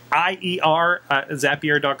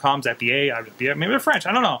 Zapier.com, Zapier, maybe they're French,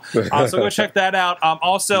 I don't know. So go check that out.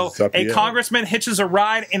 Also, Zapier. A congressman hitches a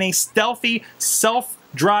ride in a stealthy,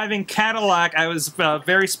 self-driving Cadillac. I was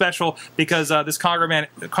very special because this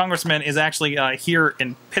congressman is actually here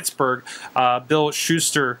in Pittsburgh, Bill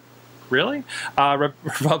Schuster. Really?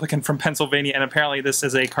 Republican from Pennsylvania, and apparently this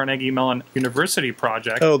is a Carnegie Mellon University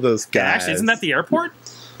project. Oh, those guys. Actually, isn't that the airport?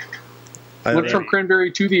 Went from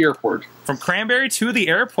Cranberry to the airport. From Cranberry to the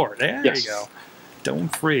airport. There you go. Dome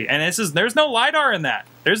free. And there's no LiDAR in that.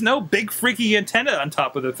 There's no big freaky antenna on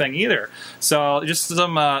top of the thing either. So just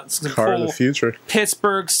some car cool of the future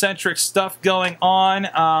Pittsburgh-centric stuff going on.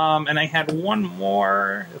 And I had one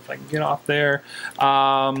more, if I can get off there.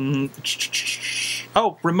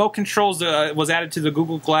 Remote controls was added to the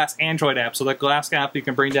Google Glass Android app. So that Glass app you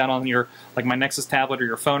can bring down on your, like my Nexus tablet or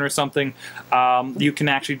your phone or something. You can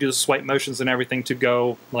actually do the swipe motions and everything to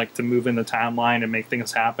go, like to move in the timeline and make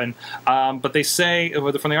things happen. But they say,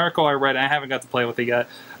 from the article I read, I haven't got to play with it yet.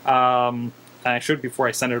 I should before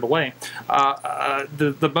I send it away.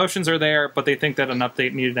 The motions are there, but they think that an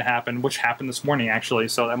update needed to happen, which happened this morning actually,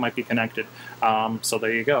 so that might be connected. So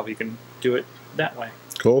there you go. You can do it that way.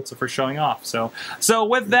 Cool. So for showing off. So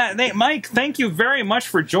with that, Mike, thank you very much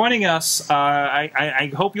for joining us.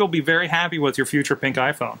 I hope you'll be very happy with your future pink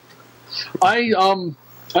iPhone. I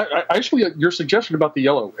actually, your suggestion about the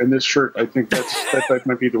yellow in this shirt, I think that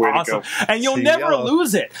might be the way to go. And you'll never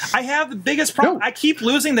lose it. I have the biggest problem. No. I keep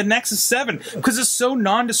losing the Nexus 7 because it's so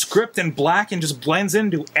nondescript and black and just blends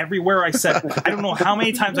into everywhere I set. I don't know how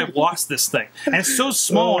many times I've lost this thing. And it's so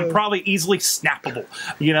small and probably easily snappable.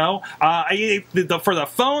 You know? For the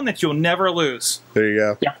phone that you'll never lose. There you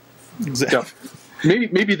go. Yeah. Exactly. Yeah.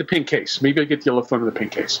 Maybe the pink case. Maybe I get the yellow phone in the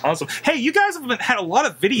pink case. Awesome. Hey, you guys have had a lot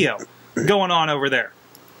of video going on over there.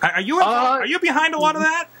 Are you behind a lot of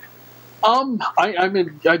that? I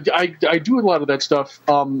do a lot of that stuff.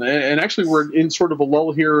 And actually, we're in sort of a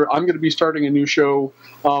lull here. I'm going to be starting a new show.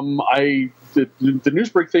 The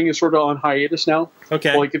Newsbreak thing is sort of on hiatus now.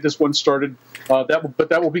 Okay. While I get this one started,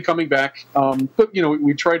 that will be coming back. But you know,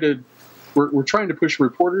 we try to we're trying to push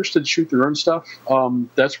reporters to shoot their own stuff.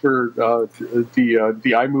 That's where the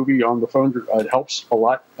iMovie on the phone helps a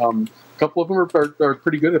lot. A couple of them are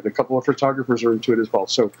pretty good at it. A couple of photographers are into it as well.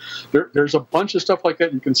 So there's a bunch of stuff like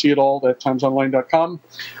that. You can see it all at timesonline.com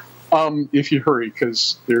if you hurry,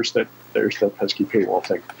 because there's that pesky paywall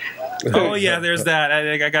thing. Oh yeah, there's that.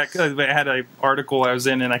 I had an article I was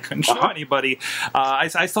in and I couldn't show anybody. I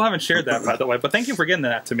still haven't shared that, by the way. But thank you for getting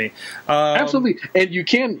that to me. Absolutely, and you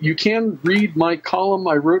can read my column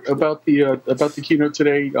I wrote about the keynote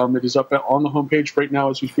today. It is up on the homepage right now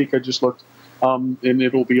as we speak. I just looked, and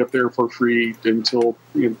it'll be up there for free until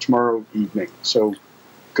tomorrow evening. So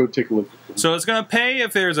go take a look. So it's going to pay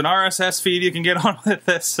if there's an RSS feed you can get on with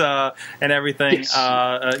this and everything.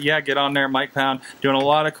 Yes. Yeah, get on there, Mike Pound, doing a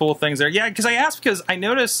lot of cool things there. Yeah, because I asked because I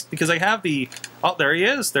noticed because I have the there he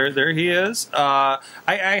is, there he is.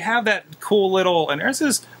 I have that cool little and there's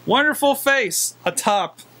his wonderful face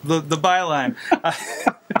atop the byline.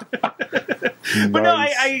 But no,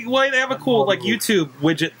 I have a cool like YouTube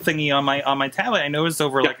widget thingy on my tablet. I noticed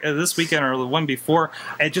over like this weekend or the one before,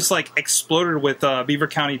 it just like exploded with Beaver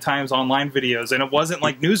County Times online videos, and it wasn't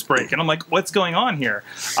like Newsbreak, and I'm like, what's going on here?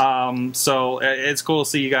 So it's cool to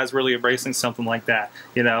see you guys really embracing something like that.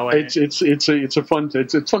 It's a fun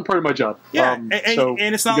part of my job. Yeah, and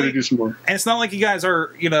it's not gonna do some more. And it's not like you guys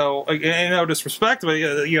are no disrespect, but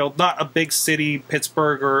not a big city,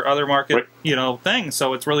 Pittsburgh or other market thing.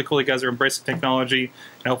 So it's really cool you guys are embracing technology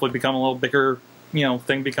and hopefully become a little bigger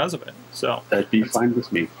thing because of it. So that'd be fine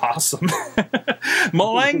with me. Awesome.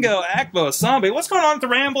 Mulango Akpo-Esambe. What's going on with the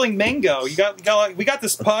Rambling Mango? We got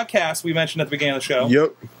this podcast we mentioned at the beginning of the show.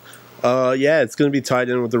 Yep. Yeah, it's going to be tied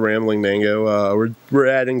in with the Rambling Mango. We're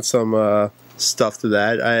adding some stuff to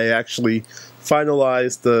that. I actually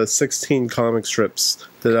finalized the 16 comic strips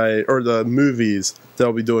or the movies that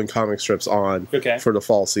I'll be doing comic strips on for the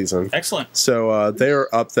fall season. Excellent. So they are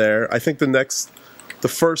up there. I think the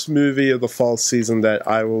first movie of the fall season that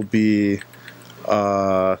I will be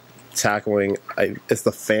tackling is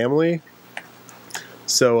The Family.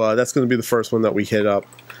 So that's going to be the first one that we hit up.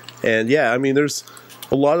 And yeah, I mean, there's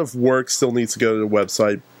a lot of work still needs to go to the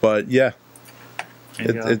website, but yeah,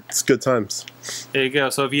 it's good times. There you go.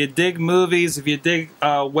 So if you dig movies, if you dig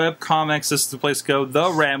web comics, this is the place to go,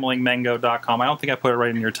 theramblingmango.com. I don't think I put it right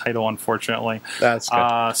in your title, unfortunately. That's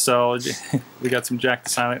good. So we got some Jack the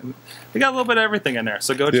Silent. We got a little bit of everything in there.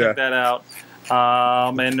 So go check that out.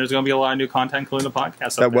 And there's going to be a lot of new content, including the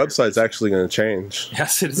podcast. That website's actually going to change.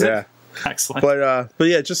 Yes, it is. Yeah. Excellent. But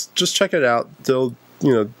yeah, just check it out.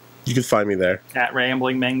 You can find me there. At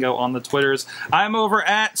Rambling Mango on the Twitters. I'm over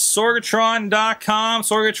at Sorgatron.com,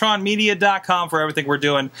 SorgatronMedia.com for everything we're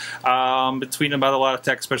doing. Been tweeting about a lot of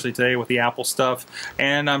tech, especially today with the Apple stuff.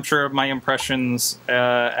 And I'm sure my impressions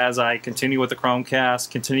as I continue with the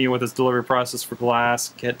Chromecast, continue with this delivery process for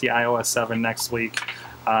glass, get the iOS 7 next week.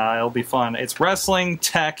 It'll be fun. It's wrestling,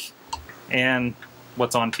 tech, and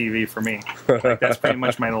what's on TV for me. Like, that's pretty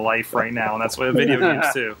much my life right now, and that's what video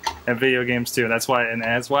games too. That's why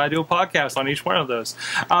I do a podcast on each one of those.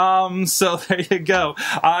 So there you go.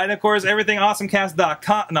 And of course, everything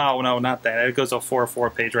AwesomeCast.com. No, not that. It goes to a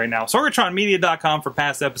 404 page right now. SorgatronMedia.com for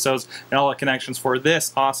past episodes and all the connections for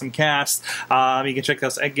this awesome cast. You can check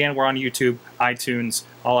us again. We're on YouTube, iTunes,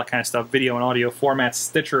 all that kind of stuff, video and audio formats,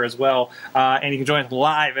 Stitcher as well. And you can join us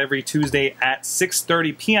live every Tuesday at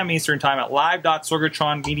 6:30 p.m. Eastern Time at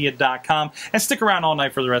live.sorgatronmedia.com. And stick around all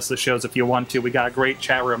night for the rest of the shows if you want to. We got a great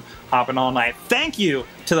chat room hopping all night. Thank you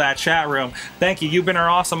to that chat room. Thank you. You've been our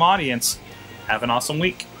awesome audience. Have an awesome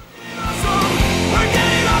week.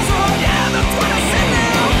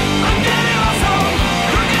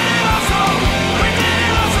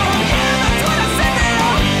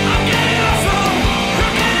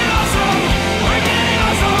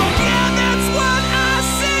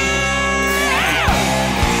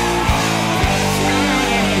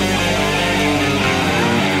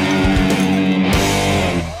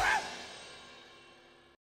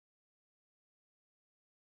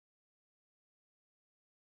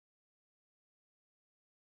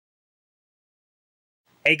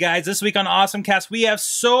 Hey guys, this week on AwesomeCast, we have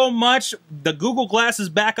so much. The Google Glass is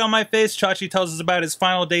back on my face. Chachi tells us about his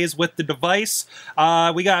final days with the device.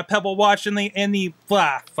 We got a Pebble Watch in the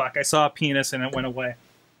fuck, I saw a penis and it went away.